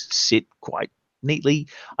wings sit quite neatly.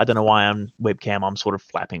 I don't know why on webcam I'm sort of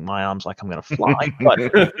flapping my arms like I'm going to fly, but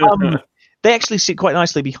they actually sit quite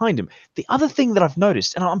nicely behind him. The other thing that I've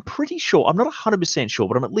noticed, and I'm pretty sure, I'm not 100% sure,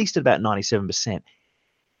 but I'm at least at about 97%,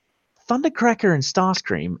 Thundercracker and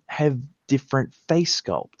Starscream have different face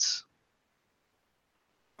sculpts.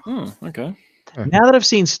 Okay. Now that I've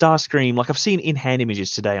seen Starscream, like I've seen in-hand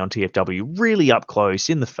images today on TFW, really up close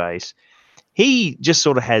in the face, he just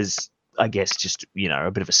sort of has, I guess, just,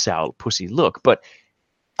 a bit of a sour pussy look. But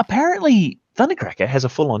apparently Thundercracker has a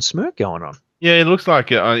full-on smirk going on. Yeah, it looks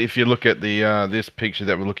like it. If you look at the this picture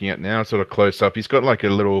that we're looking at now, sort of close up, he's got like a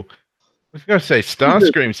little, I was going to say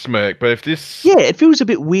Starscream smirk, but if this... Yeah, it feels a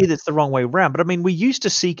bit weird it's the wrong way around. But I mean, we used to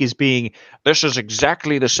Seek as being, this is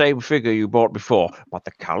exactly the same figure you bought before, but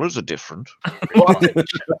the colors are different. Well,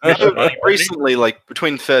 recently, like,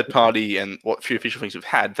 between third party and what few official things we've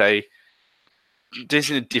had, they seem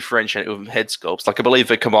to differentiate with head sculpts. Like, I believe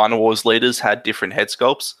the Combiner Wars leaders had different head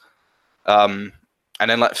sculpts. And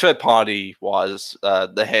then, like, third party wise,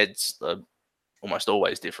 the heads are almost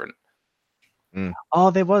always different.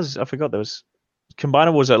 Oh, there was. I forgot there was.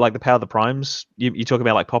 Combiner was like the Power of the Primes. You talk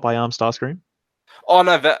about like Popeye Arm Starscream? Oh,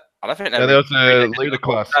 no, I don't think there was a leader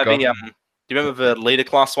class. Do you remember the leader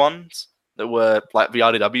class ones that were like the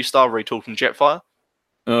RDW style retooled from Jetfire?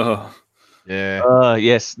 Oh. Yeah.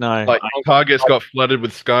 Yes, no. Like targets got flooded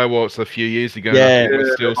with Skywarps a few years ago. Yeah,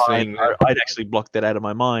 we're still seeing that. I'd actually blocked that out of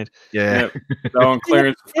my mind. Yeah. They're on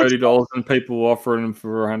clearance for $30 and people were offering them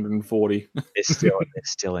for $140. They're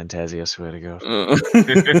still in Tassie, I swear to God.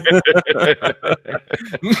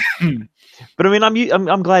 But I mean,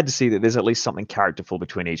 I'm glad to see that there's at least something characterful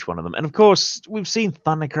between each one of them. And of course, we've seen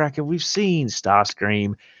Thundercracker, we've seen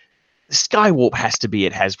Starscream. Skywarp has to be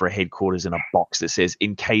at Hasbro headquarters in a box that says,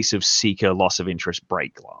 in case of Seeker loss of interest,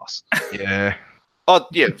 break glass. Yeah. Oh,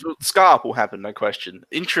 yeah, Skywarp will happen, no question.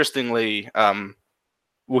 Interestingly,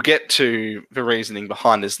 we'll get to the reasoning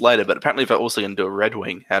behind this later, but apparently they're also going to do a Red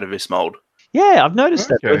Wing out of this mold. Yeah, I've noticed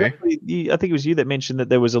that. Okay. I think it was you that mentioned that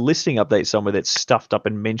there was a listing update somewhere that stuffed up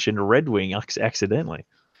and mentioned Red Wing accidentally.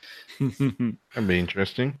 That'd be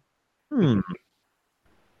interesting.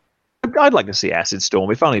 I'd like to see Acid Storm,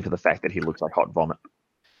 if only for the fact that he looks like hot vomit.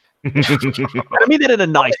 I mean that in a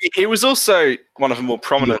nice. He was also one of the more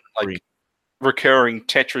prominent, like, recurring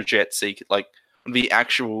Tetrajet Seek, like the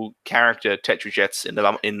actual character Tetrajets in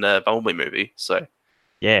the Bumblebee movie. So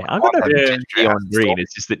yeah, I got no on green.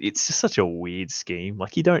 It's just that it's just such a weird scheme.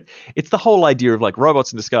 Like you don't. It's the whole idea of like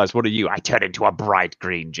robots in disguise. What are you? I turn into a bright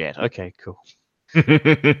green jet. Okay, cool. You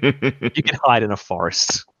can hide in a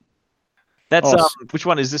forest. That's which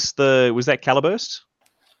one is this? Was that Caliburst?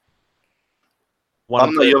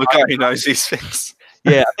 I'm the other guy who knows these things.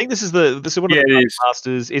 Yeah, I think this is one of the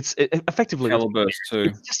masters. It's effectively Caliburst too.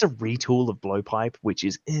 It's just a retool of Blowpipe, which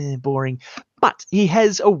is boring. But he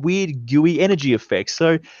has a weird gooey energy effect.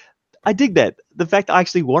 So I dig that. The fact I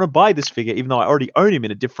actually want to buy this figure, even though I already own him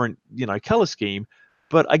in a different, color scheme,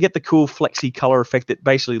 but I get the cool flexy color effect that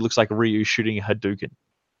basically looks like Ryu shooting a Hadouken.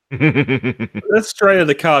 That's straight out of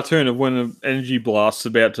the cartoon of when an energy blast's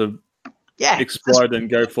about to explode and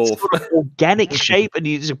go forth. Sort of organic shape, and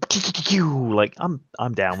you just like I'm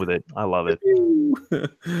down with it. I love it.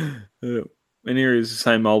 And here is the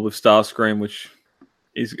same mold with Starscream, which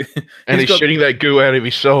He's And he's got- shooting that goo out of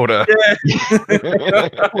his shoulder.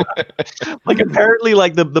 Like apparently,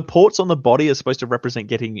 like the ports on the body are supposed to represent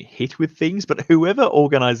getting hit with things, but whoever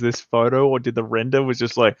organized this photo or did the render was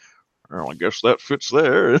just like, oh, I guess that fits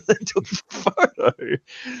there, and then took the photo.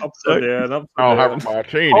 upside down, upside I'll down. have a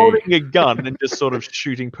martini. Holding a gun and just sort of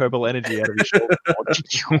shooting purple energy out of his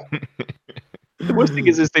shoulder. The worst thing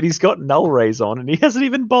is that he's got null rays on, and he hasn't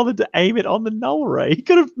even bothered to aim it on the null ray. He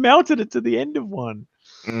could have mounted it to the end of one.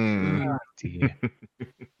 Mm. Oh, dear.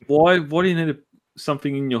 Why do you need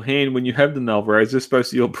something in your hand when you have the null ray? Is this supposed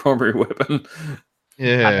to be your primary weapon?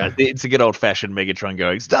 Yeah. It's a good old-fashioned Megatron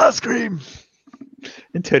going, Starscream!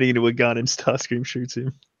 And turning into a gun, and Starscream shoots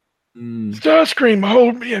him. Starscream,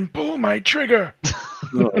 hold me and pull my trigger.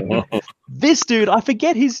 This dude, I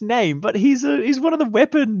forget his name, but he's one of the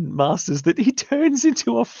weapon masters that he turns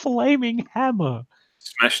into a flaming hammer.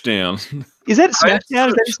 Smashdown. Is that Smashdown?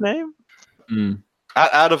 Is that his name? Mm.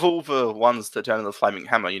 Out of all the ones to turn into the flaming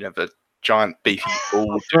hammer, you know, the giant beefy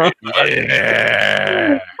bull dude.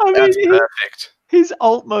 Yeah. I mean, That's perfect. his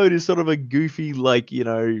alt mode is sort of a goofy, like, you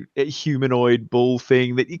know, a humanoid bull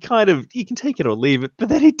thing that you can take it or leave it, but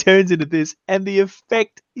then he turns into this, and the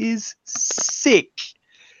effect is sick.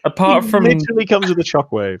 Apart He from literally comes with a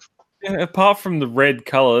shockwave. apart from the red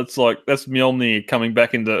color, it's like that's Mjolnir coming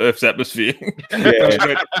back into Earth's atmosphere.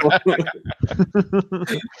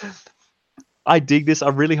 I dig this. I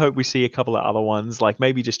really hope we see a couple of other ones, like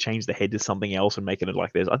maybe just change the head to something else and make it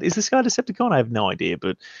like this. Is this guy Decepticon? I have no idea,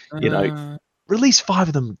 but you know, release 5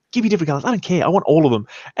 of them. Give me different colors. I don't care. I want all of them.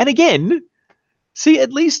 And again, see,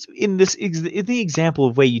 at least in the example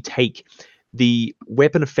of where you take the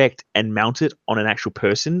weapon effect and mount it on an actual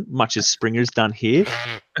person, much as Springer's done here.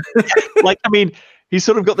 Like, I mean, he's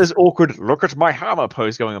sort of got this awkward "look at my hammer"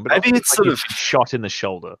 pose going on, but Maybe it's like sort he's of- been shot in the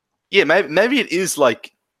shoulder. Yeah, maybe it is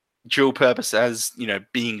like dual purpose as, you know,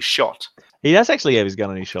 being shot. He does actually have his gun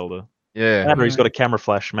on his shoulder. Yeah. And he's got a camera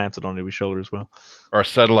flash mounted onto his shoulder as well. Or a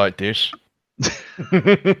satellite dish.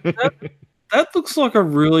 That looks like a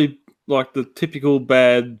really like the typical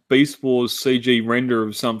bad Beast Wars CG render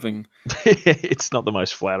of something. It's not the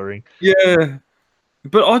most flattering. Yeah.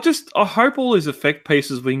 But I hope all these effect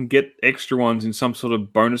pieces we can get extra ones in some sort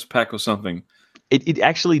of bonus pack or something. It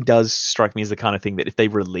actually does strike me as the kind of thing that if they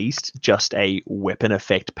released just a weapon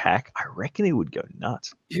effect pack, I reckon it would go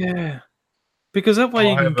nuts. Yeah. Because that way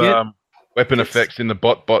you I can have, get weapon effects in the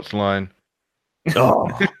bots line. Oh,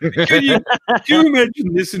 Can you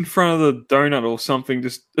imagine this in front of the donut or something?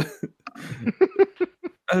 Just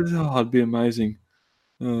it'd be amazing.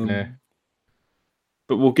 Yeah.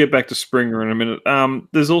 But we'll get back to Springer in a minute.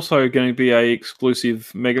 There's also going to be a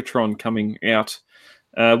exclusive Megatron coming out.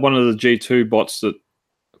 One of the G2 bots that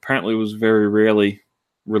apparently was very rarely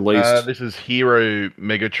released. This is Hero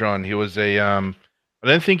Megatron. He was a I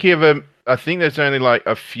don't think he ever. I think there's only like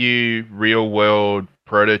a few real world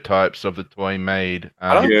prototypes of the toy made.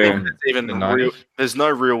 I don't Yeah. think there's even The real, 90s. there's no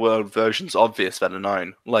real world versions of this that are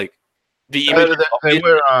known. Like the They, images of they it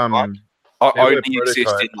were are they were only exist in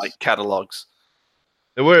prototypes. like catalogs.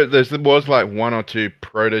 there was like 1 or 2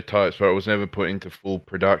 prototypes, but it was never put into full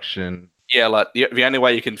production. Yeah, like the only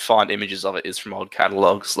way you can find images of it is from old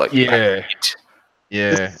catalogs. Like Yeah.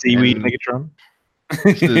 Yeah, seaweed and Megatron.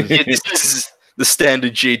 this is yeah, this is the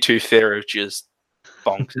standard G2 Thera, just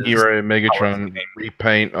bonkers. Hero Megatron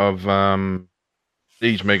repaint of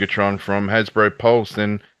Siege Megatron from Hasbro Pulse,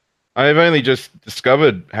 and I've only just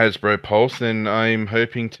discovered Hasbro Pulse, and I'm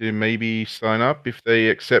hoping to maybe sign up if they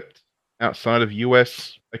accept outside of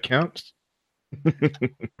US accounts.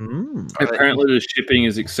 Apparently, the shipping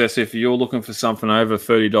is excessive. If you're looking for something over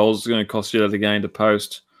 $30, it's going to cost you that again to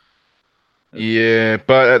post. Yeah,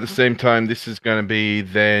 but at the same time, this is going to be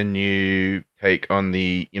their new take on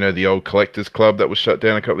the the old collectors club that was shut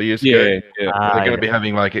down a couple of years ago. Yeah, yeah. They're going to be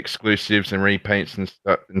having like exclusives and repaints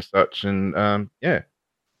and such, and yeah,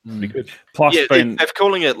 pretty good. Plus, Yeah, being, they're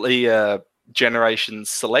calling it the Generation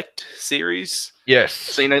Select series. Yes,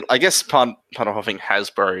 So, you know, I guess part of I think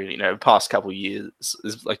Hasbro, you know, past couple of years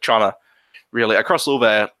is like trying to really across all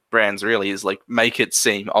their brands really is like make it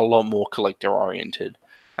seem a lot more collector oriented,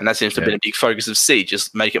 and that seems to have been a big focus of Siege,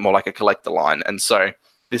 just make it more like a collector line. And so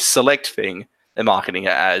this Select thing, they're marketing it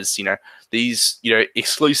as, you know, these, you know,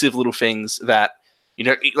 exclusive little things that, you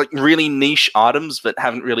know, like really niche items that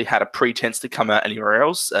haven't really had a pretense to come out anywhere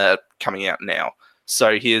else, coming out now.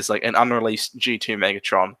 So here's like an unreleased G2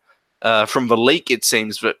 Megatron. From the leak, it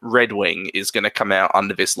seems that Red Wing is going to come out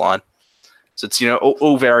under this line. So it's, you know,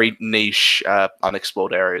 all very niche,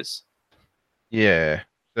 unexplored areas. yeah.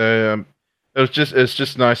 So it's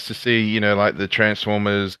just nice to see like the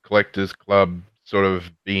Transformers Collectors Club sort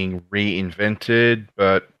of being reinvented,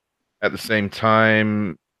 but at the same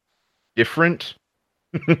time different.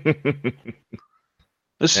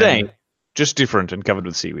 The same, just different and covered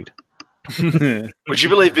with seaweed. Would you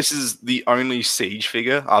believe this is the only Siege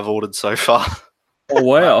figure I've ordered so far? Oh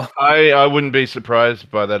wow! I wouldn't be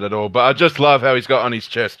surprised by that at all, but I just love how he's got on his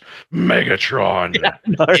chest Megatron.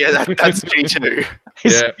 No. Yeah, that's me too.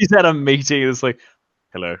 He's at a meeting and it's like,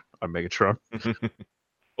 hello, I'm Megatron.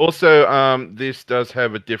 Also, this does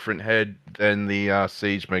have a different head than the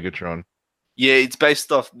Siege Megatron. Yeah, it's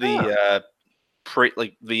based off the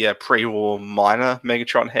pre-war minor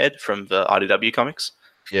Megatron head from the IDW comics.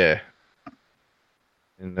 Yeah.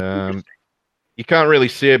 And you can't really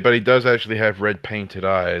see it, but he does actually have red painted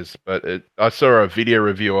eyes. But I saw a video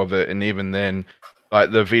review of it, and even then,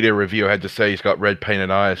 like the video reviewer had to say he's got red painted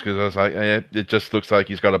eyes because I was like, yeah, it just looks like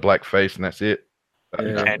he's got a black face, and that's it.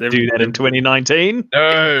 Yeah, Can't do that in 2019.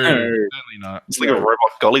 No, certainly not. It's like a robot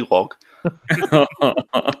gollywog.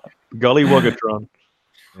 Gollywogatron.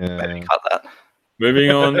 Maybe Yeah. cut that.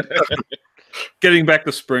 Moving on. Getting back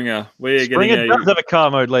to Springer. We're Springer getting does have a car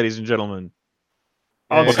mode, ladies and gentlemen.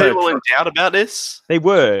 I'll Were say people in doubt about this? They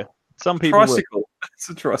were. Some people were. tricycle. It's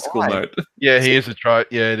a tricycle Why? mode. Yeah, he is it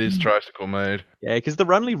is tricycle mode. Yeah, because the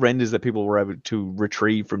only renders that people were able to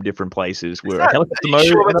retrieve from different places were Is a that- helicopter are you mode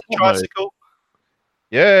sure and a it's a bot mode. tricycle?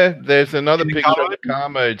 Yeah, there's another In the picture car of the car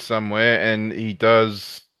mode somewhere, and he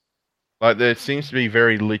does. Like, there seems to be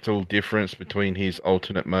very little difference between his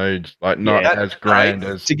alternate modes. Like, not Yeah, as grand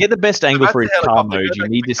as. To get the best angle That's for the his car helicopter, mode, go you back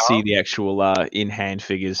need to to the see car. the actual in-hand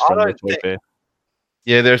figures I from the don't Toy think- Fair.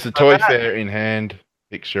 Yeah, there's a So Toy that- Fair in hand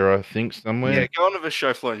picture, I think, somewhere. Yeah, go on with the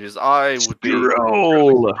show flanges. I would be Scroll.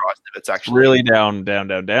 really surprised if it's actually. Really down,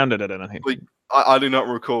 I think. I do not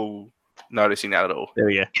recall noticing that at all. There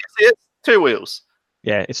we go. Yes, it's 2 wheels.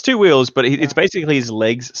 Yeah, it's 2 wheels, but it's basically his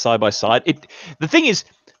legs side by side. The thing is,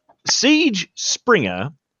 Siege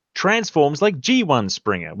Springer transforms like G1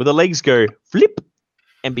 Springer, where the legs go flip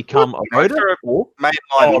and become a motor. For a Or, mainline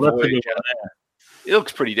Oh, that's a Voyager, good one. it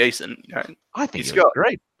looks pretty decent. You know? I think He's it's got-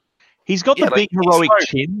 great. He's got Yeah, the like, big he's heroic not-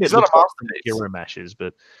 chin. he's It not looks a like masterpiece. hero mashes,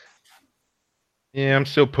 but Yeah, I'm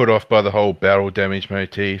still put off by the whole battle damage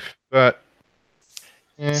motif, but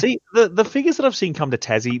yeah. see, the figures that I've seen come to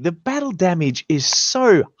Tassie, the battle damage is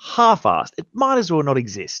so half-assed. It might as well not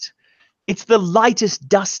exist. It's the lightest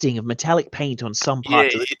dusting of metallic paint on some Yeah,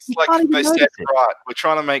 parts of it. it's You like can't even they said, notice it. right, we're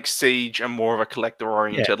trying to make Siege a more of a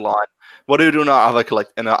collector-oriented line. What do we do in our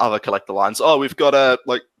other collector lines? Oh, we've got a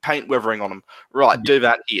like paint weathering on them. Right, do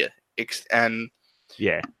that here. And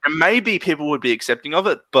Yeah, maybe people would be accepting of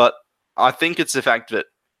it, but I think it's the fact that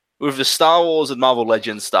with the Star Wars and Marvel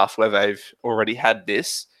Legends stuff where they've already had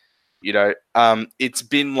this, you know, it's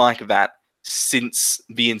been like that since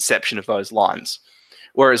the inception of those lines.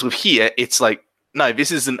 Whereas with here, it's like, no,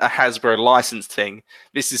 this isn't a Hasbro licensed thing.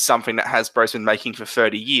 This is something that Hasbro's been making for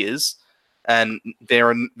 30 years, and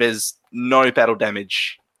there's no battle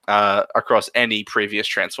damage across any previous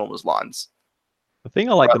Transformers lines. the thing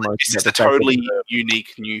I like the Right, most this is about a the fact that totally the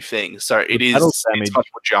unique new thing. So it the is battle it's damage- much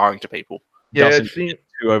more jarring to people. Yeah, doesn't it seems,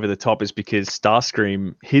 too over the top is because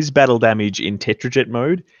Starscream, his battle damage in Tetrajet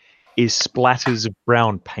mode is splatters of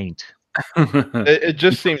brown paint. it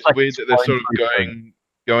just seems like weird that they're sort of flying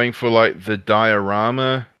going for like the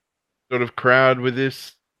diorama sort of crowd with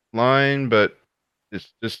this line, but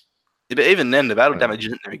it's just But even then, the battle Yeah. damage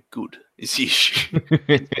isn't very good. Is the issue?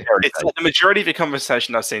 It's like the majority of the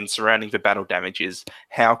conversation I've seen surrounding the battle damage is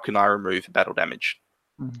how can I remove battle damage?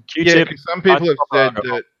 yeah. Q-tip, 'Cause some people have said proper-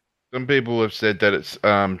 that it's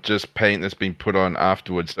just paint that's been put on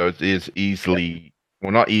afterwards, so it is easily,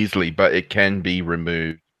 well, not easily, but it can be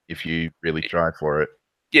removed if you really try for it.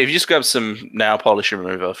 Yeah, if you just grab some nail polish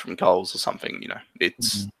remover from Coles or something, you know,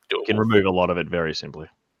 it's you can doable. remove a lot of it very simply.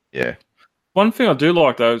 Yeah. One thing I do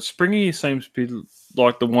like though, Springy seems to be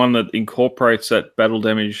like the one that incorporates that battle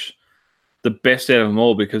damage the best out of them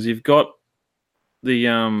all because you've got the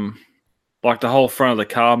like the whole front of the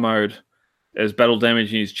car mode as battle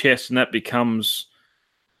damage in his chest, and that becomes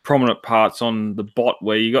prominent parts on the bot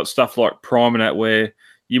where you got stuff like Prime and that where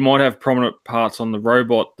you might have prominent parts on the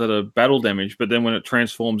robot that are battle damage, but then when it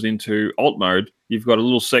transforms into alt mode, you've got a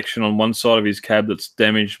little section on one side of his cab that's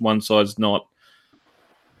damaged, one side's not.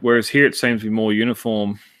 Whereas here it seems to be more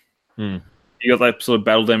uniform. Hmm. You got that sort of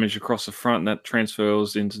battle damage across the front, and that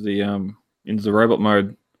transfers into the robot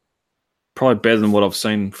mode. Probably better than what I've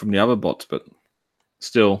seen from the other bots, but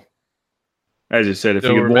still, as you said, if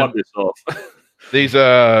Still you could wipe remember- this off, These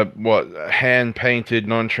are hand painted,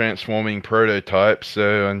 non transforming prototypes.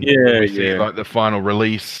 So, and we see like the final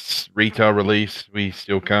release, retail release, we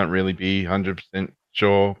still can't really be 100%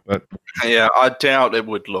 sure, but Yeah, I doubt it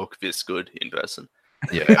would look this good in person.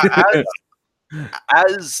 yeah,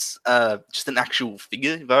 As just an actual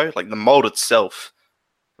figure, though, like the mold itself,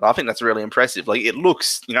 I think that's really impressive. Like it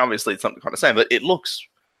looks, obviously it's not the kind of same, but it looks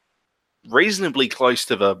reasonably close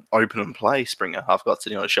to the open and play Springer I've got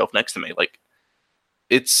sitting on a shelf next to me. Like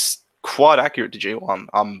it's quite accurate to G1.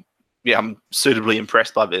 I'm suitably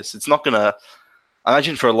impressed by this. It's not gonna. I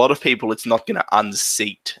imagine for a lot of people, it's not gonna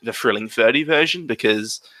unseat the Thrilling 30 version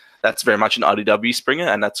because that's very much an IDW Springer,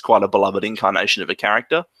 and that's quite a beloved incarnation of a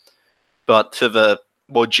character. But for the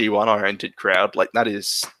more G1 oriented crowd, like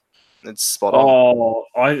it's spot on.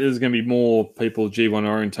 There's going to be more people G1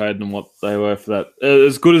 orientated than what they were for that.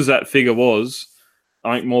 As good as that figure was,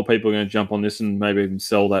 I think more people are going to jump on this and maybe even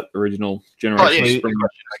sell that original generation Springer.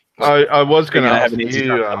 I was going to ask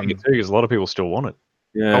you because a lot of people still want it.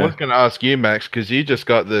 Yeah, I was going to ask you, Max, because you just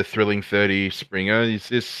got the Thrilling 30 Springer.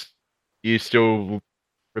 You still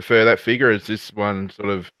prefer that figure? Is this one sort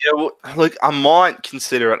of? Yeah, well, look, I might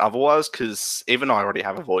consider it otherwise because even though I already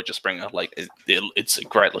have a Voyager Springer, like it's a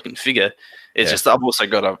great looking figure. It's just I've also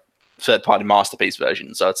got a third party masterpiece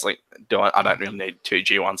version, so it's like I don't really need two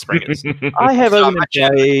G1 Springers. I have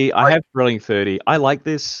I have Thrilling 30. I like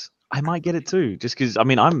this. I might get it too, just because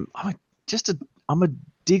I'm a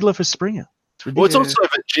diggler for Springer. It's also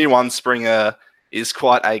that G1 Springer is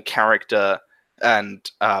quite a character, and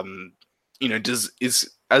is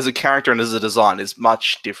as a character and as a design is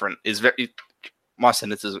much different. My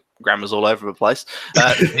sentences grammar's all over the place.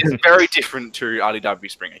 It's very different to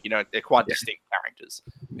RDW Springer. They're quite distinct characters.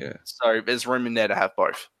 Yeah. So there's room in there to have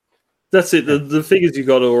both. That's it. The figures you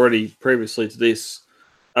got already previously to this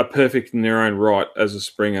are perfect in their own right as a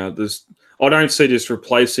Springer. I don't see this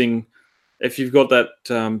replacing. If you've got that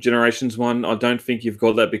Generations one, I don't think you've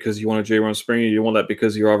got that because you want a G1 Springer. You want that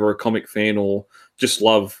because you're either a comic fan or just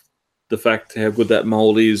love the fact how good that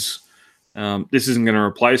mold is. This isn't going to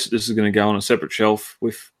replace it. This is going to go on a separate shelf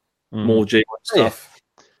with more G1 stuff.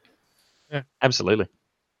 Yeah, absolutely.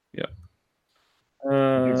 Yeah.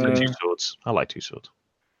 Two swords. I like two swords.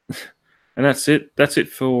 And that's it. That's it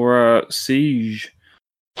for Siege.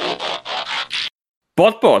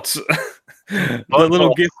 Botbots. The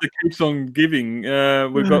little gift that keeps on giving.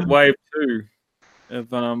 We've got Wave 2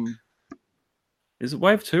 of is it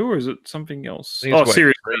Wave 2 or is it something else? Series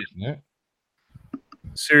 3, isn't it?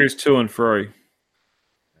 Series 2 and 3.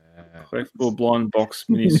 Collectible blind box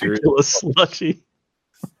miniseries. Slushy.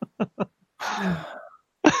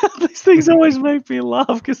 These things always make me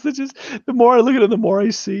laugh because they're just the more I look at it, the more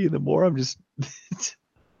I see, the more I'm just.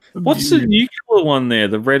 What's the nuclear one there?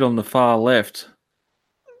 The red on the far left.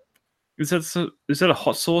 Is that a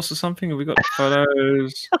hot sauce or something? Have we got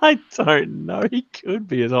photos? I don't know. He could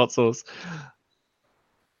be a hot sauce.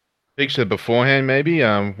 Picture beforehand, maybe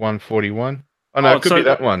 141. Oh no, it could be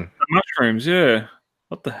that one. The mushrooms, yeah.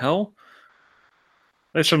 What the hell?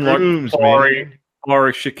 There's some Shrooms, like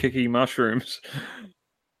Irish shikiki mushrooms.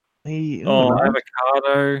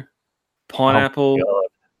 Avocado, pineapple.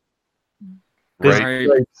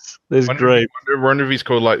 Grapes. There's grapes. Wonder if he's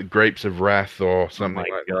called like grapes of wrath or something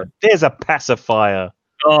like that. There's a pacifier.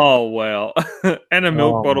 Oh wow! And a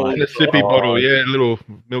milk bottle. And a sippy bottle, yeah, a little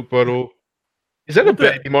milk bottle. Is that a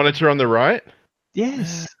baby monitor on the right?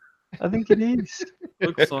 Yes, I think it is.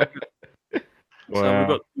 Looks like it. Wow.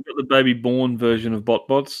 So we've got the baby born version of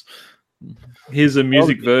Botbots. Here's a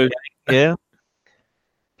music version. Yeah.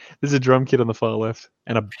 There's a drum kit on the far left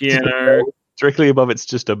and a piano. Directly above it's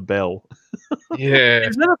just a bell. Yeah.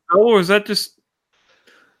 Is that a bell or is that just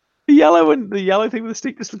the yellow thing with the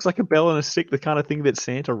stick? Just looks like a bell and a stick, the kind of thing that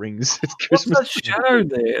Santa rings at Christmas. What's that shadow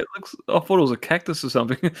there? I thought it was a cactus or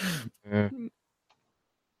something. Yeah.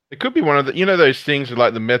 It could be one of the, those things with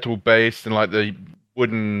like the metal base and like the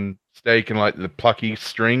wooden stake and like the plucky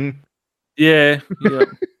string. Yeah.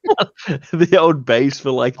 The old base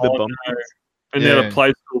for like the bump. No. And then a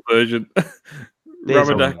play school version.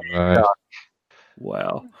 Rubber duck.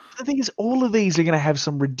 Wow. The thing is, all of these are going to have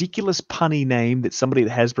some ridiculous punny name that somebody at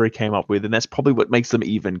Hasbro came up with, and that's probably what makes them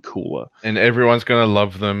even cooler. And everyone's going to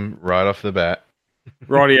love them right off the bat.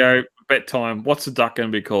 Rightio, bet time. What's the duck going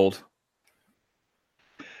to be called?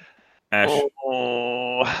 Ash.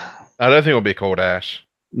 Oh. I don't think it'll be called Ash.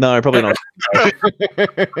 No, probably not.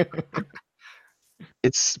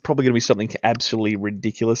 It's probably going to be something absolutely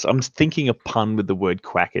ridiculous. I'm thinking a pun with the word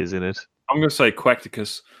quackers in it. I'm going to say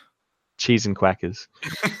Quacticus. Cheese and quackers.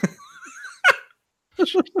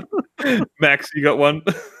 Max, you got one?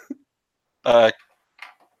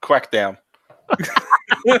 Quack down.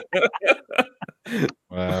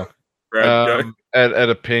 Wow. At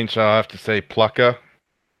a pinch, I'll have to say plucker.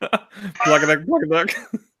 Plucker duck.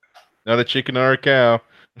 Another chicken or a cow.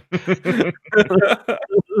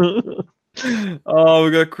 Oh,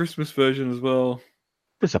 we got a Christmas version as well.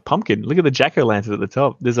 There's a pumpkin. Look at the jack-o'-lantern at the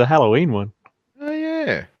top. There's a Halloween one. Oh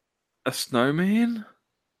yeah. A snowman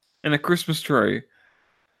and a Christmas tree.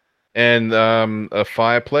 And a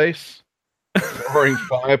fireplace. Roaring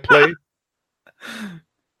fireplace.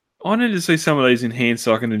 I need to see some of these enhanced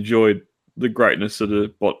so I can enjoy the greatness of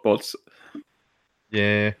the bots.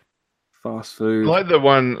 Yeah. Fast food. Like the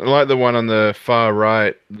one on the far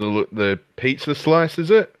right, the pizza slice,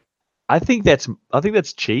 is it? I think that's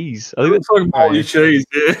cheese. I think It's like moldy cheese,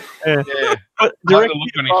 yeah. Yeah. but I like the directly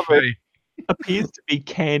look on above his it face. appears to be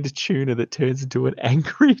canned tuna that turns into an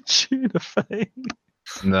angry tuna face.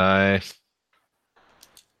 Nice.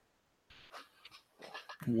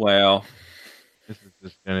 Wow. This is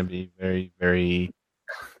just going to be very, very,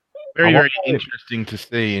 I very, wonder very if- interesting to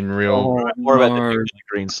see in real. Oh, More about the no. picture of the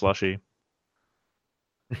green slushy.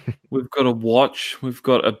 We've got a watch. We've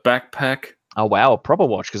got a backpack. Oh wow, a proper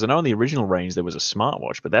watch. Because I know in the original range there was a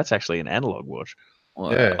smartwatch, but that's actually an analog watch.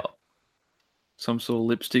 Wow. Yeah. Some sort of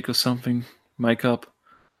lipstick or something. Makeup.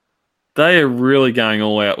 They are really going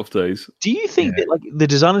all out with these. Do you think that like the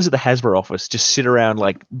designers at the Hasbro office just sit around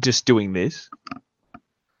like just doing this?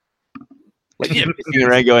 Like Yeah. sitting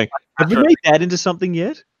around going, have you made that into something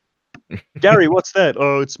yet? Gary, what's that?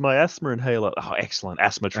 Oh, it's my asthma inhaler. Oh, excellent.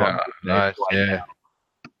 Asthmatron. Ah, nice. Yeah.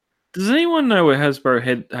 Does anyone know where Hasbro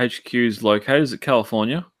HQ is located? Is it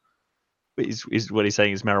California? Is what he's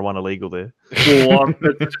saying is marijuana legal there? Well,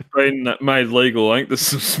 it's been made legal. I think there's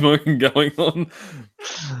some smoking going on.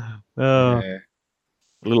 Oh, Yeah.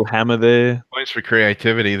 a little hammer there. Points for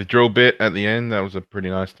creativity. The drill bit at the end, that was a pretty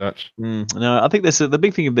nice touch. No, I think that's the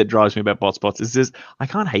big thing that drives me about bots is just I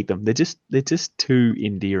can't hate them. They're just too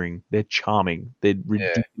endearing. They're charming. They're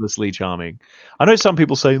ridiculously charming. I know some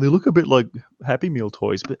people say they look a bit like Happy Meal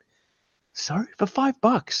toys, but sorry, for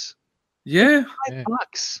 $5. Yeah.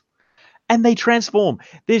 $5. And they transform.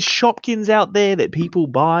 There's Shopkins out there that people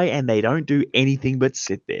buy and they don't do anything but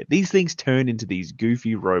sit there. These things turn into these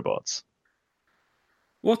goofy robots.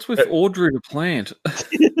 What's with Audrey the plant?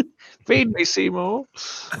 Feed me, Seymour.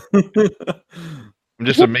 I'm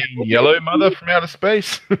just a mean yellow mother from outer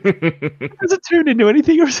space. Does it turn into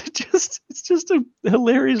anything, or is it it's just a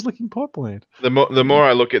hilarious looking pot plant? The more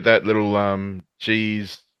I look at that little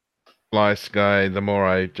cheese slice guy, the more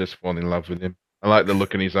I just fall in love with him. I like the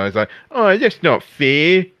look in his eyes, like, oh, that's not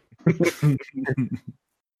fair.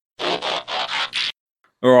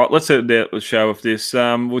 All right, let's end out the show with this.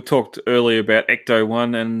 We talked earlier about Ecto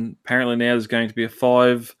 1, and apparently now there's going to be a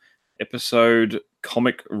 5-episode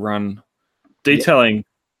comic run detailing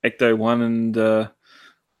Ecto 1 and the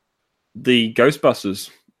Ghostbusters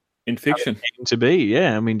in fiction. To be,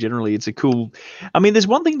 yeah. I mean, generally, it's a cool. I mean, there's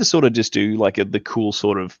one thing to sort of just do like the cool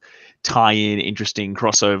sort of tie-in, interesting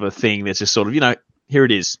crossover thing that's just sort of, here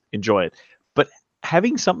it is, enjoy it. But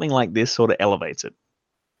having something like this sort of elevates it.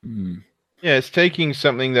 Yeah, it's taking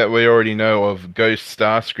something that we already know of Ghost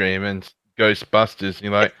Starscream and Ghostbusters, and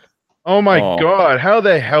you're like, oh my god, how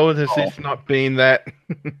the hell has this not been that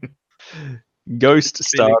Ghost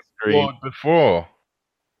Starscream explored before?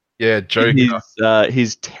 Yeah, Joker.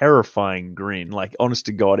 His terrifying grin, like honest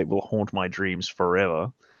to God, it will haunt my dreams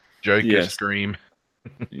forever. Joker Scream.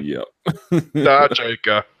 Yep. Star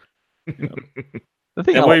Joker. The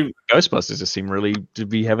thing I like with Ghostbusters just seem really to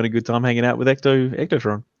be having a good time hanging out with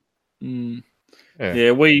Ectotron.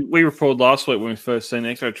 Yeah, we reported last week when we first seen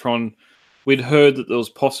Ectotron, we'd heard that there was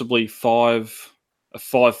possibly a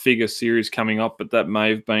 5-figure series coming up, but that may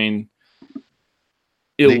have been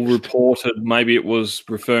ill-reported. Maybe it was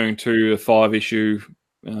referring to a 5-issue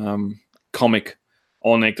comic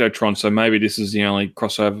on Ectotron, so maybe this is the only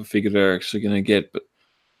crossover figure they're actually going to get. But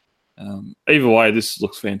either way, this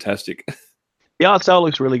looks fantastic. The art style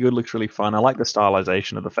looks really good, looks really fun. I like the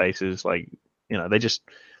stylization of the faces. Like,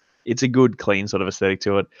 it's a good, clean sort of aesthetic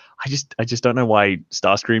to it. I just don't know why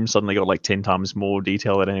Starscream suddenly got like 10 times more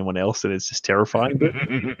detail than anyone else, and it's just terrifying. But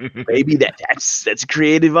maybe that's a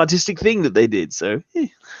creative, artistic thing that they did. So,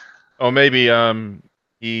 or maybe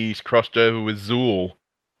he's crossed over with Zool.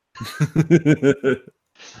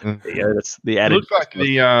 Yeah, that's the added. It looks like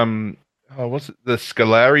the what's it? The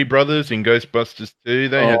Scolari brothers in Ghostbusters 2.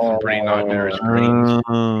 They had some pretty nightmarish dreams.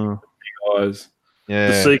 Guys, Yeah,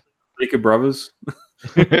 the Seeker brothers.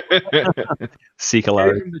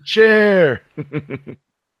 Seeker in the chair.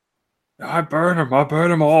 I burn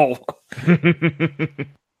them all. But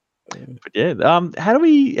yeah, how are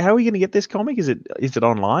we going to get this comic? Is it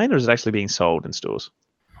online or is it actually being sold in stores?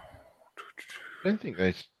 I don't think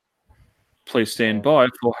they. Please stand by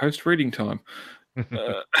for host reading time.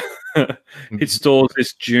 It stores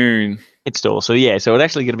this June. It's still so yeah. So it's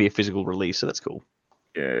actually going to be a physical release. So that's cool.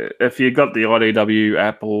 Yeah, if you got the IDW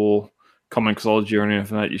app or Comixology or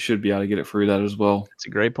anything like that, you should be able to get it through that as well. That's a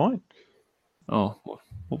great point. Oh,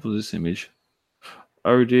 what was this image?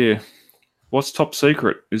 Oh dear, what's top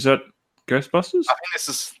secret? Is that Ghostbusters? I think this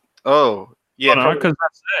is. Oh yeah, Oh, no, because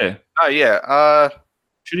that's there oh yeah.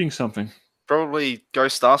 shooting something. Probably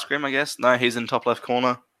Ghost Starscream, I guess. No, he's in top left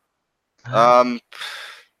corner.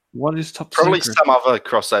 What is top Probably secret? some other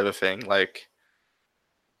crossover thing, like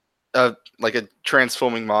a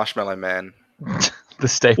transforming Marshmallow Man. The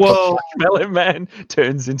staple Well- Marshmallow Man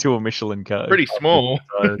turns into a Michelin card. Pretty small.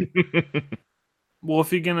 Well,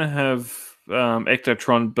 if you're gonna have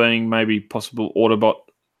Ectotron being maybe possible Autobot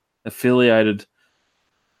affiliated,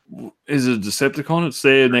 is it Decepticon? It's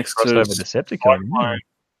there next to Crossover Decepticon. Yeah.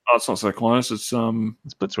 Oh, it's not so close. It's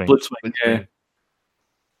It's Blitzwing. Blitzwing. Yeah.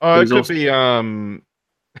 Oh, it There's could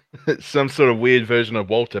be some sort of weird version of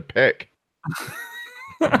Walter Peck.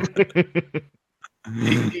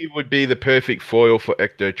 He would be the perfect foil for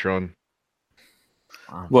Ectotron.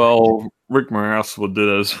 Well, Rick Moranis would do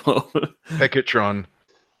that as well. Peckatron.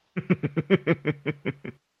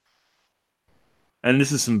 And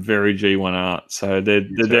this is some very G1 art, so they're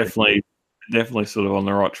definitely sort of on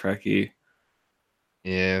the right track here.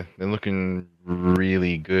 Yeah, they're looking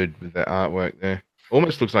really good with that artwork there.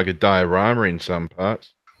 Almost looks like a diorama in some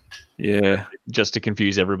parts. Yeah. Just to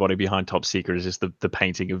confuse everybody behind Top Secret is just the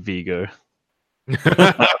painting of Vigo.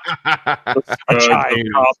 Carpathia.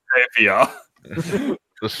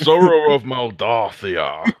 The sorrow of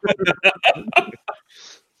Moldathia.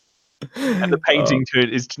 And the painting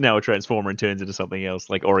is now a transformer and turns into something else,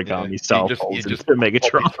 like origami style. You folds just into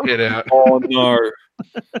Megatron. Get out. Oh no.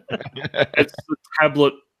 It's the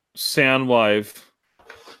tablet Soundwave.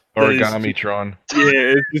 Origamitron.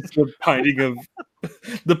 Yeah, it's the painting of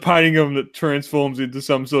him that transforms into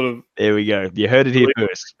some sort of, There we go. You heard it here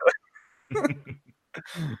first.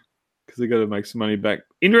 because they got to make some money back.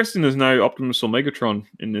 Interesting, there's no Optimus or Megatron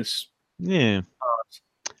in this. Yeah.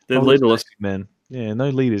 They're Oh, leaderless. man. Yeah, no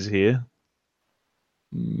leaders here.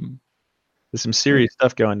 Mm. There's some serious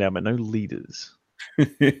stuff going down, but no leaders.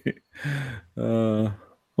 All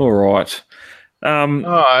right.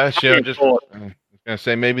 Oh, actually, I was going to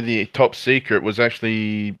say maybe the top secret was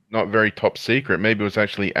actually not very top secret. Maybe it was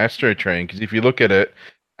actually Astro Train, because if you look at it,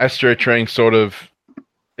 Astro Train sort of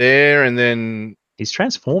there, and then He's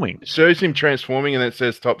transforming. it shows him transforming, and it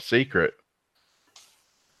says top secret.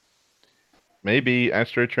 Maybe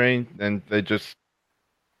Astro Train, and they're just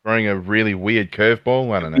throwing a really weird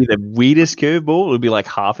curveball. I don't know. The weirdest curveball would be like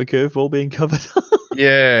half a curveball being covered.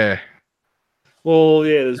 Yeah. Well,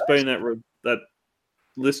 yeah, there's been that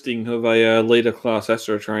listing of a leader class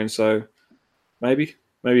Astro Train, so maybe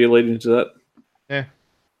you're leading into that. Yeah.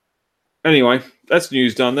 Anyway, that's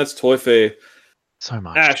news done. That's Toy Fair. So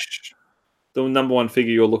much. Ash, the number one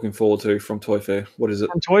figure you're looking forward to from Toy Fair. What is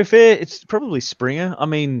it? From Toy Fair, it's probably Springer. I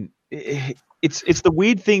mean, it's the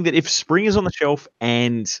weird thing that if Springer's on the shelf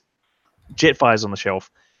and Jetfire's on the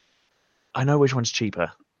shelf, I know which one's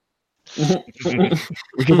cheaper.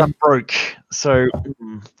 Because I'm broke. So,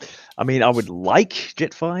 I mean, I would like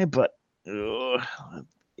Jetfire, but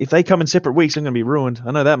if they come in separate weeks, I'm going to be ruined.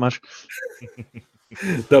 I know that much.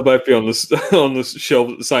 They'll both be on the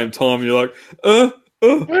shelf at the same time. You're like, Yeah,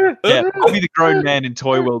 I'll be the grown man in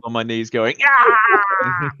Toy World on my knees going,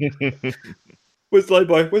 ah! Where's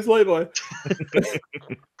Layby? Where's Layby?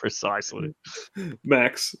 Precisely.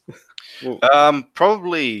 Max.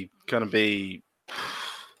 Probably going to be.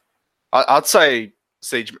 I'd say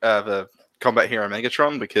Siege, the Combat Hero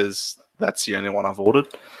Megatron, because that's the only one I've ordered.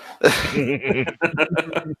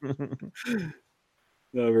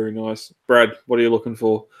 No, very nice. Brad, what are you looking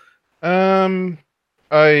for?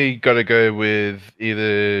 I gotta go with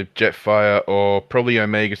either Jetfire or probably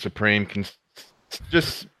Omega Supreme.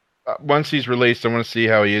 Just once he's released, I want to see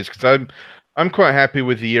how he is, because I'm quite happy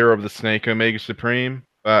with the Year of the Snake Omega Supreme,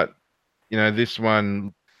 but you know, this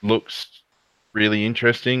one looks really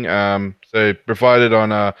interesting. So provided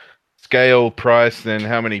on a scale price, then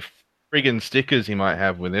how many friggin' stickers he might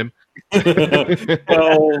have with him.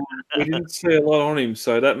 Well, we didn't see a lot on him,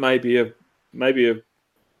 so that may be a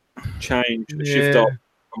change, a shift up.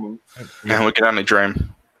 And we can only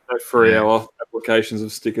dream. No 3-hour applications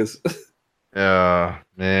of stickers. Oh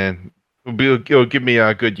man, it'll give me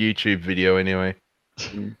a good YouTube video anyway.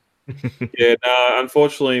 Yeah, no,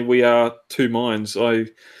 unfortunately, we are two minds. I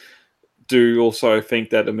do also think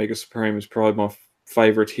that Omega Supreme is probably my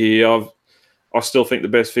favourite here. I still think the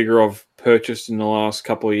best figure I've purchased in the last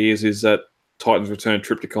couple of years is that Titans Return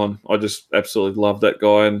Triptychon. I just absolutely love that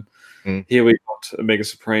guy, and here we got Omega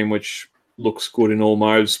Supreme, which looks good in all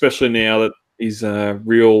modes, especially now that he's a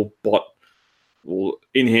real bot. Well,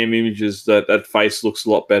 in-hand images, that face looks a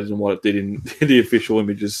lot better than what it did in the official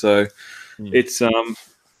images. So it's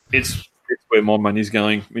where my money's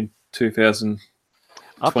going in 2000.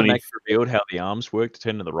 After Max revealed how the arms work to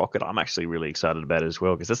turn into the rocket, I'm actually really excited about it as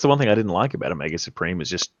well, because that's the one thing I didn't like about Omega Supreme is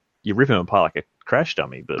just you rip him apart like a crash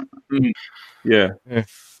dummy. But yeah.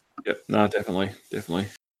 No, definitely.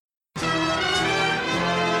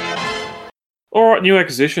 All right, new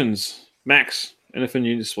acquisitions. Max, anything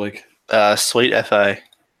new this week? Sweet FA.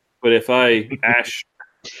 But FA, Ash.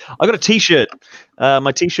 I got a T-shirt.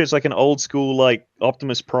 My T-shirt's like an old school like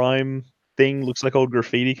Optimus Prime thing. Looks like old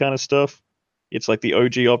graffiti kind of stuff. It's like the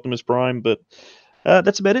OG Optimus Prime, but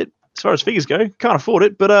that's about it. As far as figures go, can't afford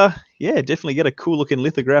it, but yeah, definitely get a cool looking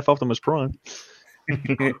lithograph Optimus Prime.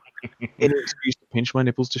 Any excuse to pinch my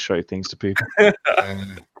nipples to show things to people. I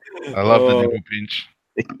love the nipple pinch.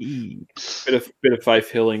 bit of Faith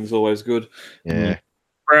Hilling's always good. Yeah.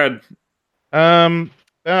 Brad.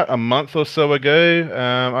 About a month or so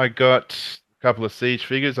ago, I got a couple of Siege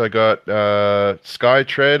figures. I got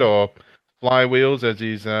Skytread, or Flywheels, as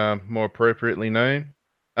he's more appropriately known.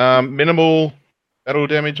 Minimal battle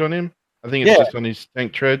damage on him. I think it's just on his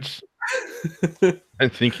tank treads. I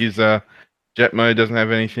think his jet mode doesn't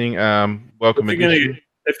have anything. Welcome again.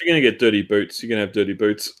 If you're going to get dirty boots, you're going to have dirty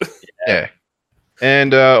boots. Yeah.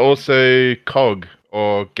 And also Cog,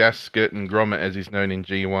 or Gasket and Grommet, as he's known in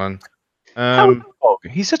G1.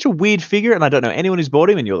 He's such a weird figure, and I don't know anyone who's bought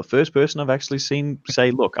him, and you're the first person I've actually seen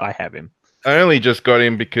say, look, I have him. I only just got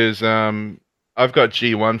him because I've got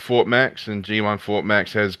G1 Fort Max, and G1 Fort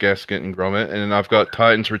Max has Gasket and Grommet, and I've got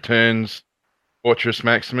Titans Returns Fortress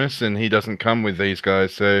Maximus, and he doesn't come with these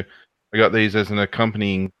guys, so I got these as an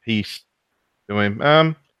accompanying piece to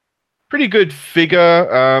him. Pretty good figure.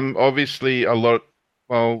 Obviously,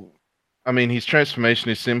 his transformation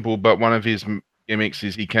is simple, but one of his gimmicks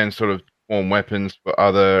is he can sort of form weapons for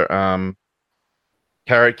other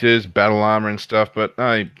characters, battle armor and stuff, but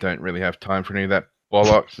I don't really have time for any of that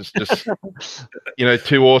bollocks. It's just,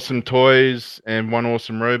 two awesome toys and one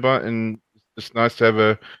awesome robot, and it's just nice to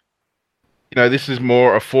have this is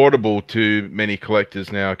more affordable to many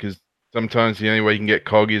collectors now, because sometimes the only way you can get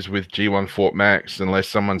Cog is with G1 Fort Max, unless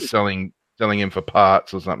someone's selling him for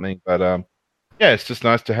parts or something. But yeah, it's just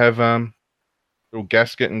nice to have little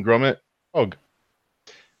Gasket and Grommet Cog.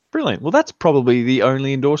 Brilliant. Well, that's probably the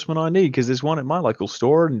only endorsement I need, because there's one at my local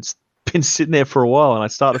store and it's been sitting there for a while and I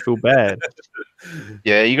start to feel bad.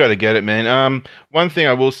 Yeah, you got to get it, man. One thing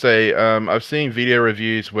I will say, I've seen video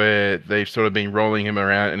reviews where they've sort of been rolling him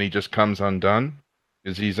around and he just comes undone,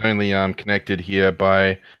 because he's only connected here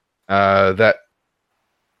by that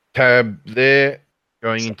tab there,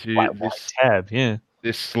 going into this tab,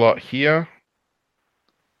 this slot here.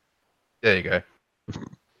 There you go.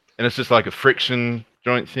 And it's just like a friction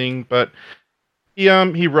joint thing, but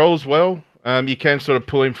he rolls well. You can sort of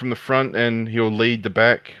pull him from the front and he'll lead the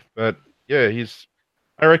back, but yeah,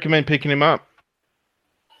 I recommend picking him up.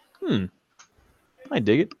 I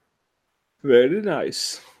dig it. Very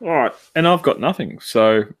nice. All right, and I've got nothing,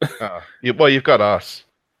 so you've got us.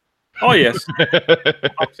 Oh yes.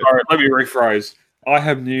 I'm sorry, let me rephrase. I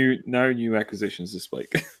have no new acquisitions this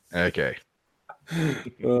week. Okay.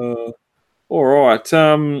 All right.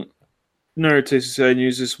 No TCCA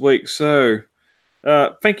news this week. So,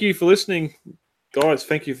 thank you for listening, guys.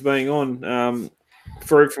 Thank you for being on.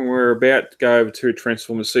 For everything we're about, go over to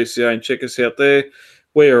Transformers CCA and check us out there.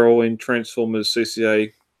 We are all in Transformers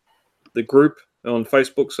CCA, the group on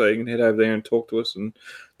Facebook, so you can head over there and talk to us and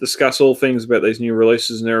discuss all things about these new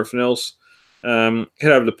releases and everything else. Head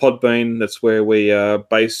over to Podbean. That's where we are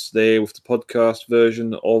based there with the podcast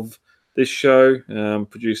version of this show,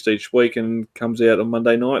 produced each week and comes out on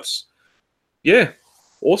Monday nights. Yeah,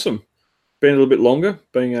 awesome. Been a little bit longer,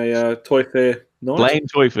 being a Toy Fair night. Blame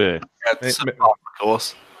Toy Fair. Of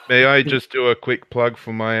course. May I just do a quick plug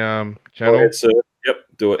for my channel? Go ahead, sir. Yep,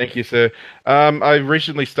 do it. Thank you, sir. I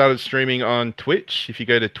recently started streaming on Twitch. If you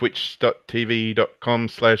go to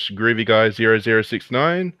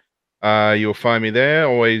twitch.tv.com/groovyguy0069, you'll find me there.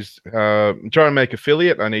 Always trying to make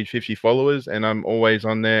affiliate. I need 50 followers, and I'm always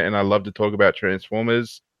on there, and I love to talk about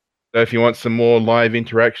Transformers. So if you want some more live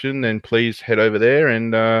interaction, then please head over there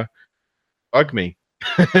and bug me.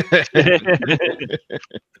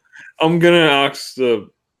 I'm going to ask the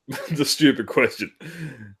stupid question.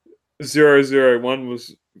 001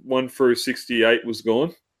 was 1 through 68 was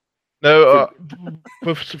gone. No,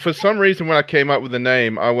 for some reason when I came up with the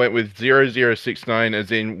name, I went with 0069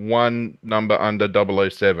 as in one number under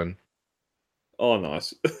 007. Oh,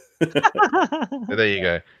 nice. So there you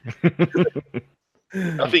go.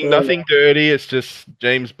 Nothing dirty. It's just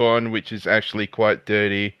James Bond, which is actually quite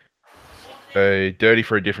dirty. So dirty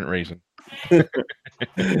for a different reason.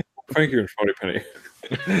 Thank you, Shotty Penny.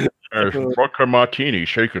 Vodka martini,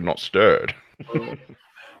 shaken, not stirred.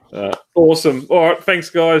 Awesome. All right, thanks,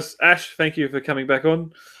 guys. Ash, thank you for coming back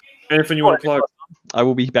on. Anything you want to plug? I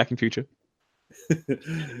will be back in future.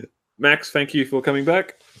 Max, thank you for coming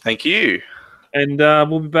back. Thank you. And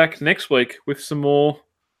we'll be back next week with some more,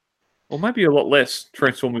 or maybe a lot less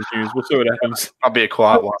Transformers news. We'll see what happens. I'll be a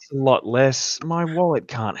quiet one. A lot less. My wallet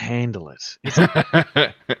can't handle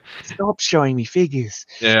it. Stop showing me figures.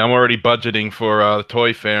 Yeah, I'm already budgeting for the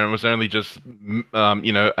Toy Fair, and it was only just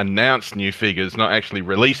announced new figures, not actually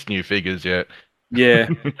released new figures yet. Yeah,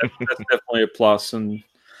 that's definitely a plus. And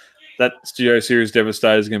that Studio Series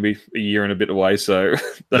Devastator is going to be a year and a bit away, so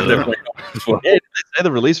that's definitely helps as well. Yeah, say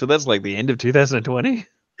the release, but that's like the end of 2020.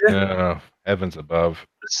 Oh, heavens above.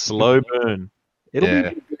 Slow burn. It'll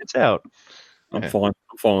be it's out. I'm fine.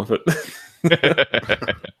 I'm fine with it.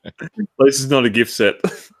 At least it's not a gift set.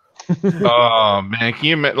 Oh man, can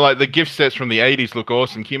you like the gift sets from the 80s look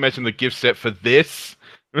awesome? Can you imagine the gift set for this?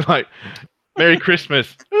 Like, Merry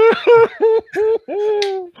Christmas.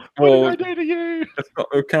 What did I do to you?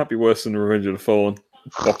 It can't be worse than the Revenge of the Fallen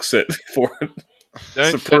box set for it.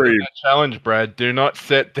 Don't set them that challenge, Brad. Do not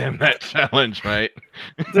set them that challenge, mate.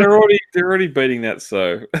 They're already beating that,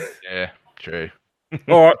 so yeah, true.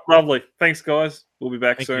 All right, lovely. Thanks, guys. We'll be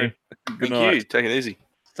back Thank soon. you. Good Thank night. you. Take it easy.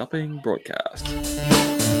 Stopping broadcast.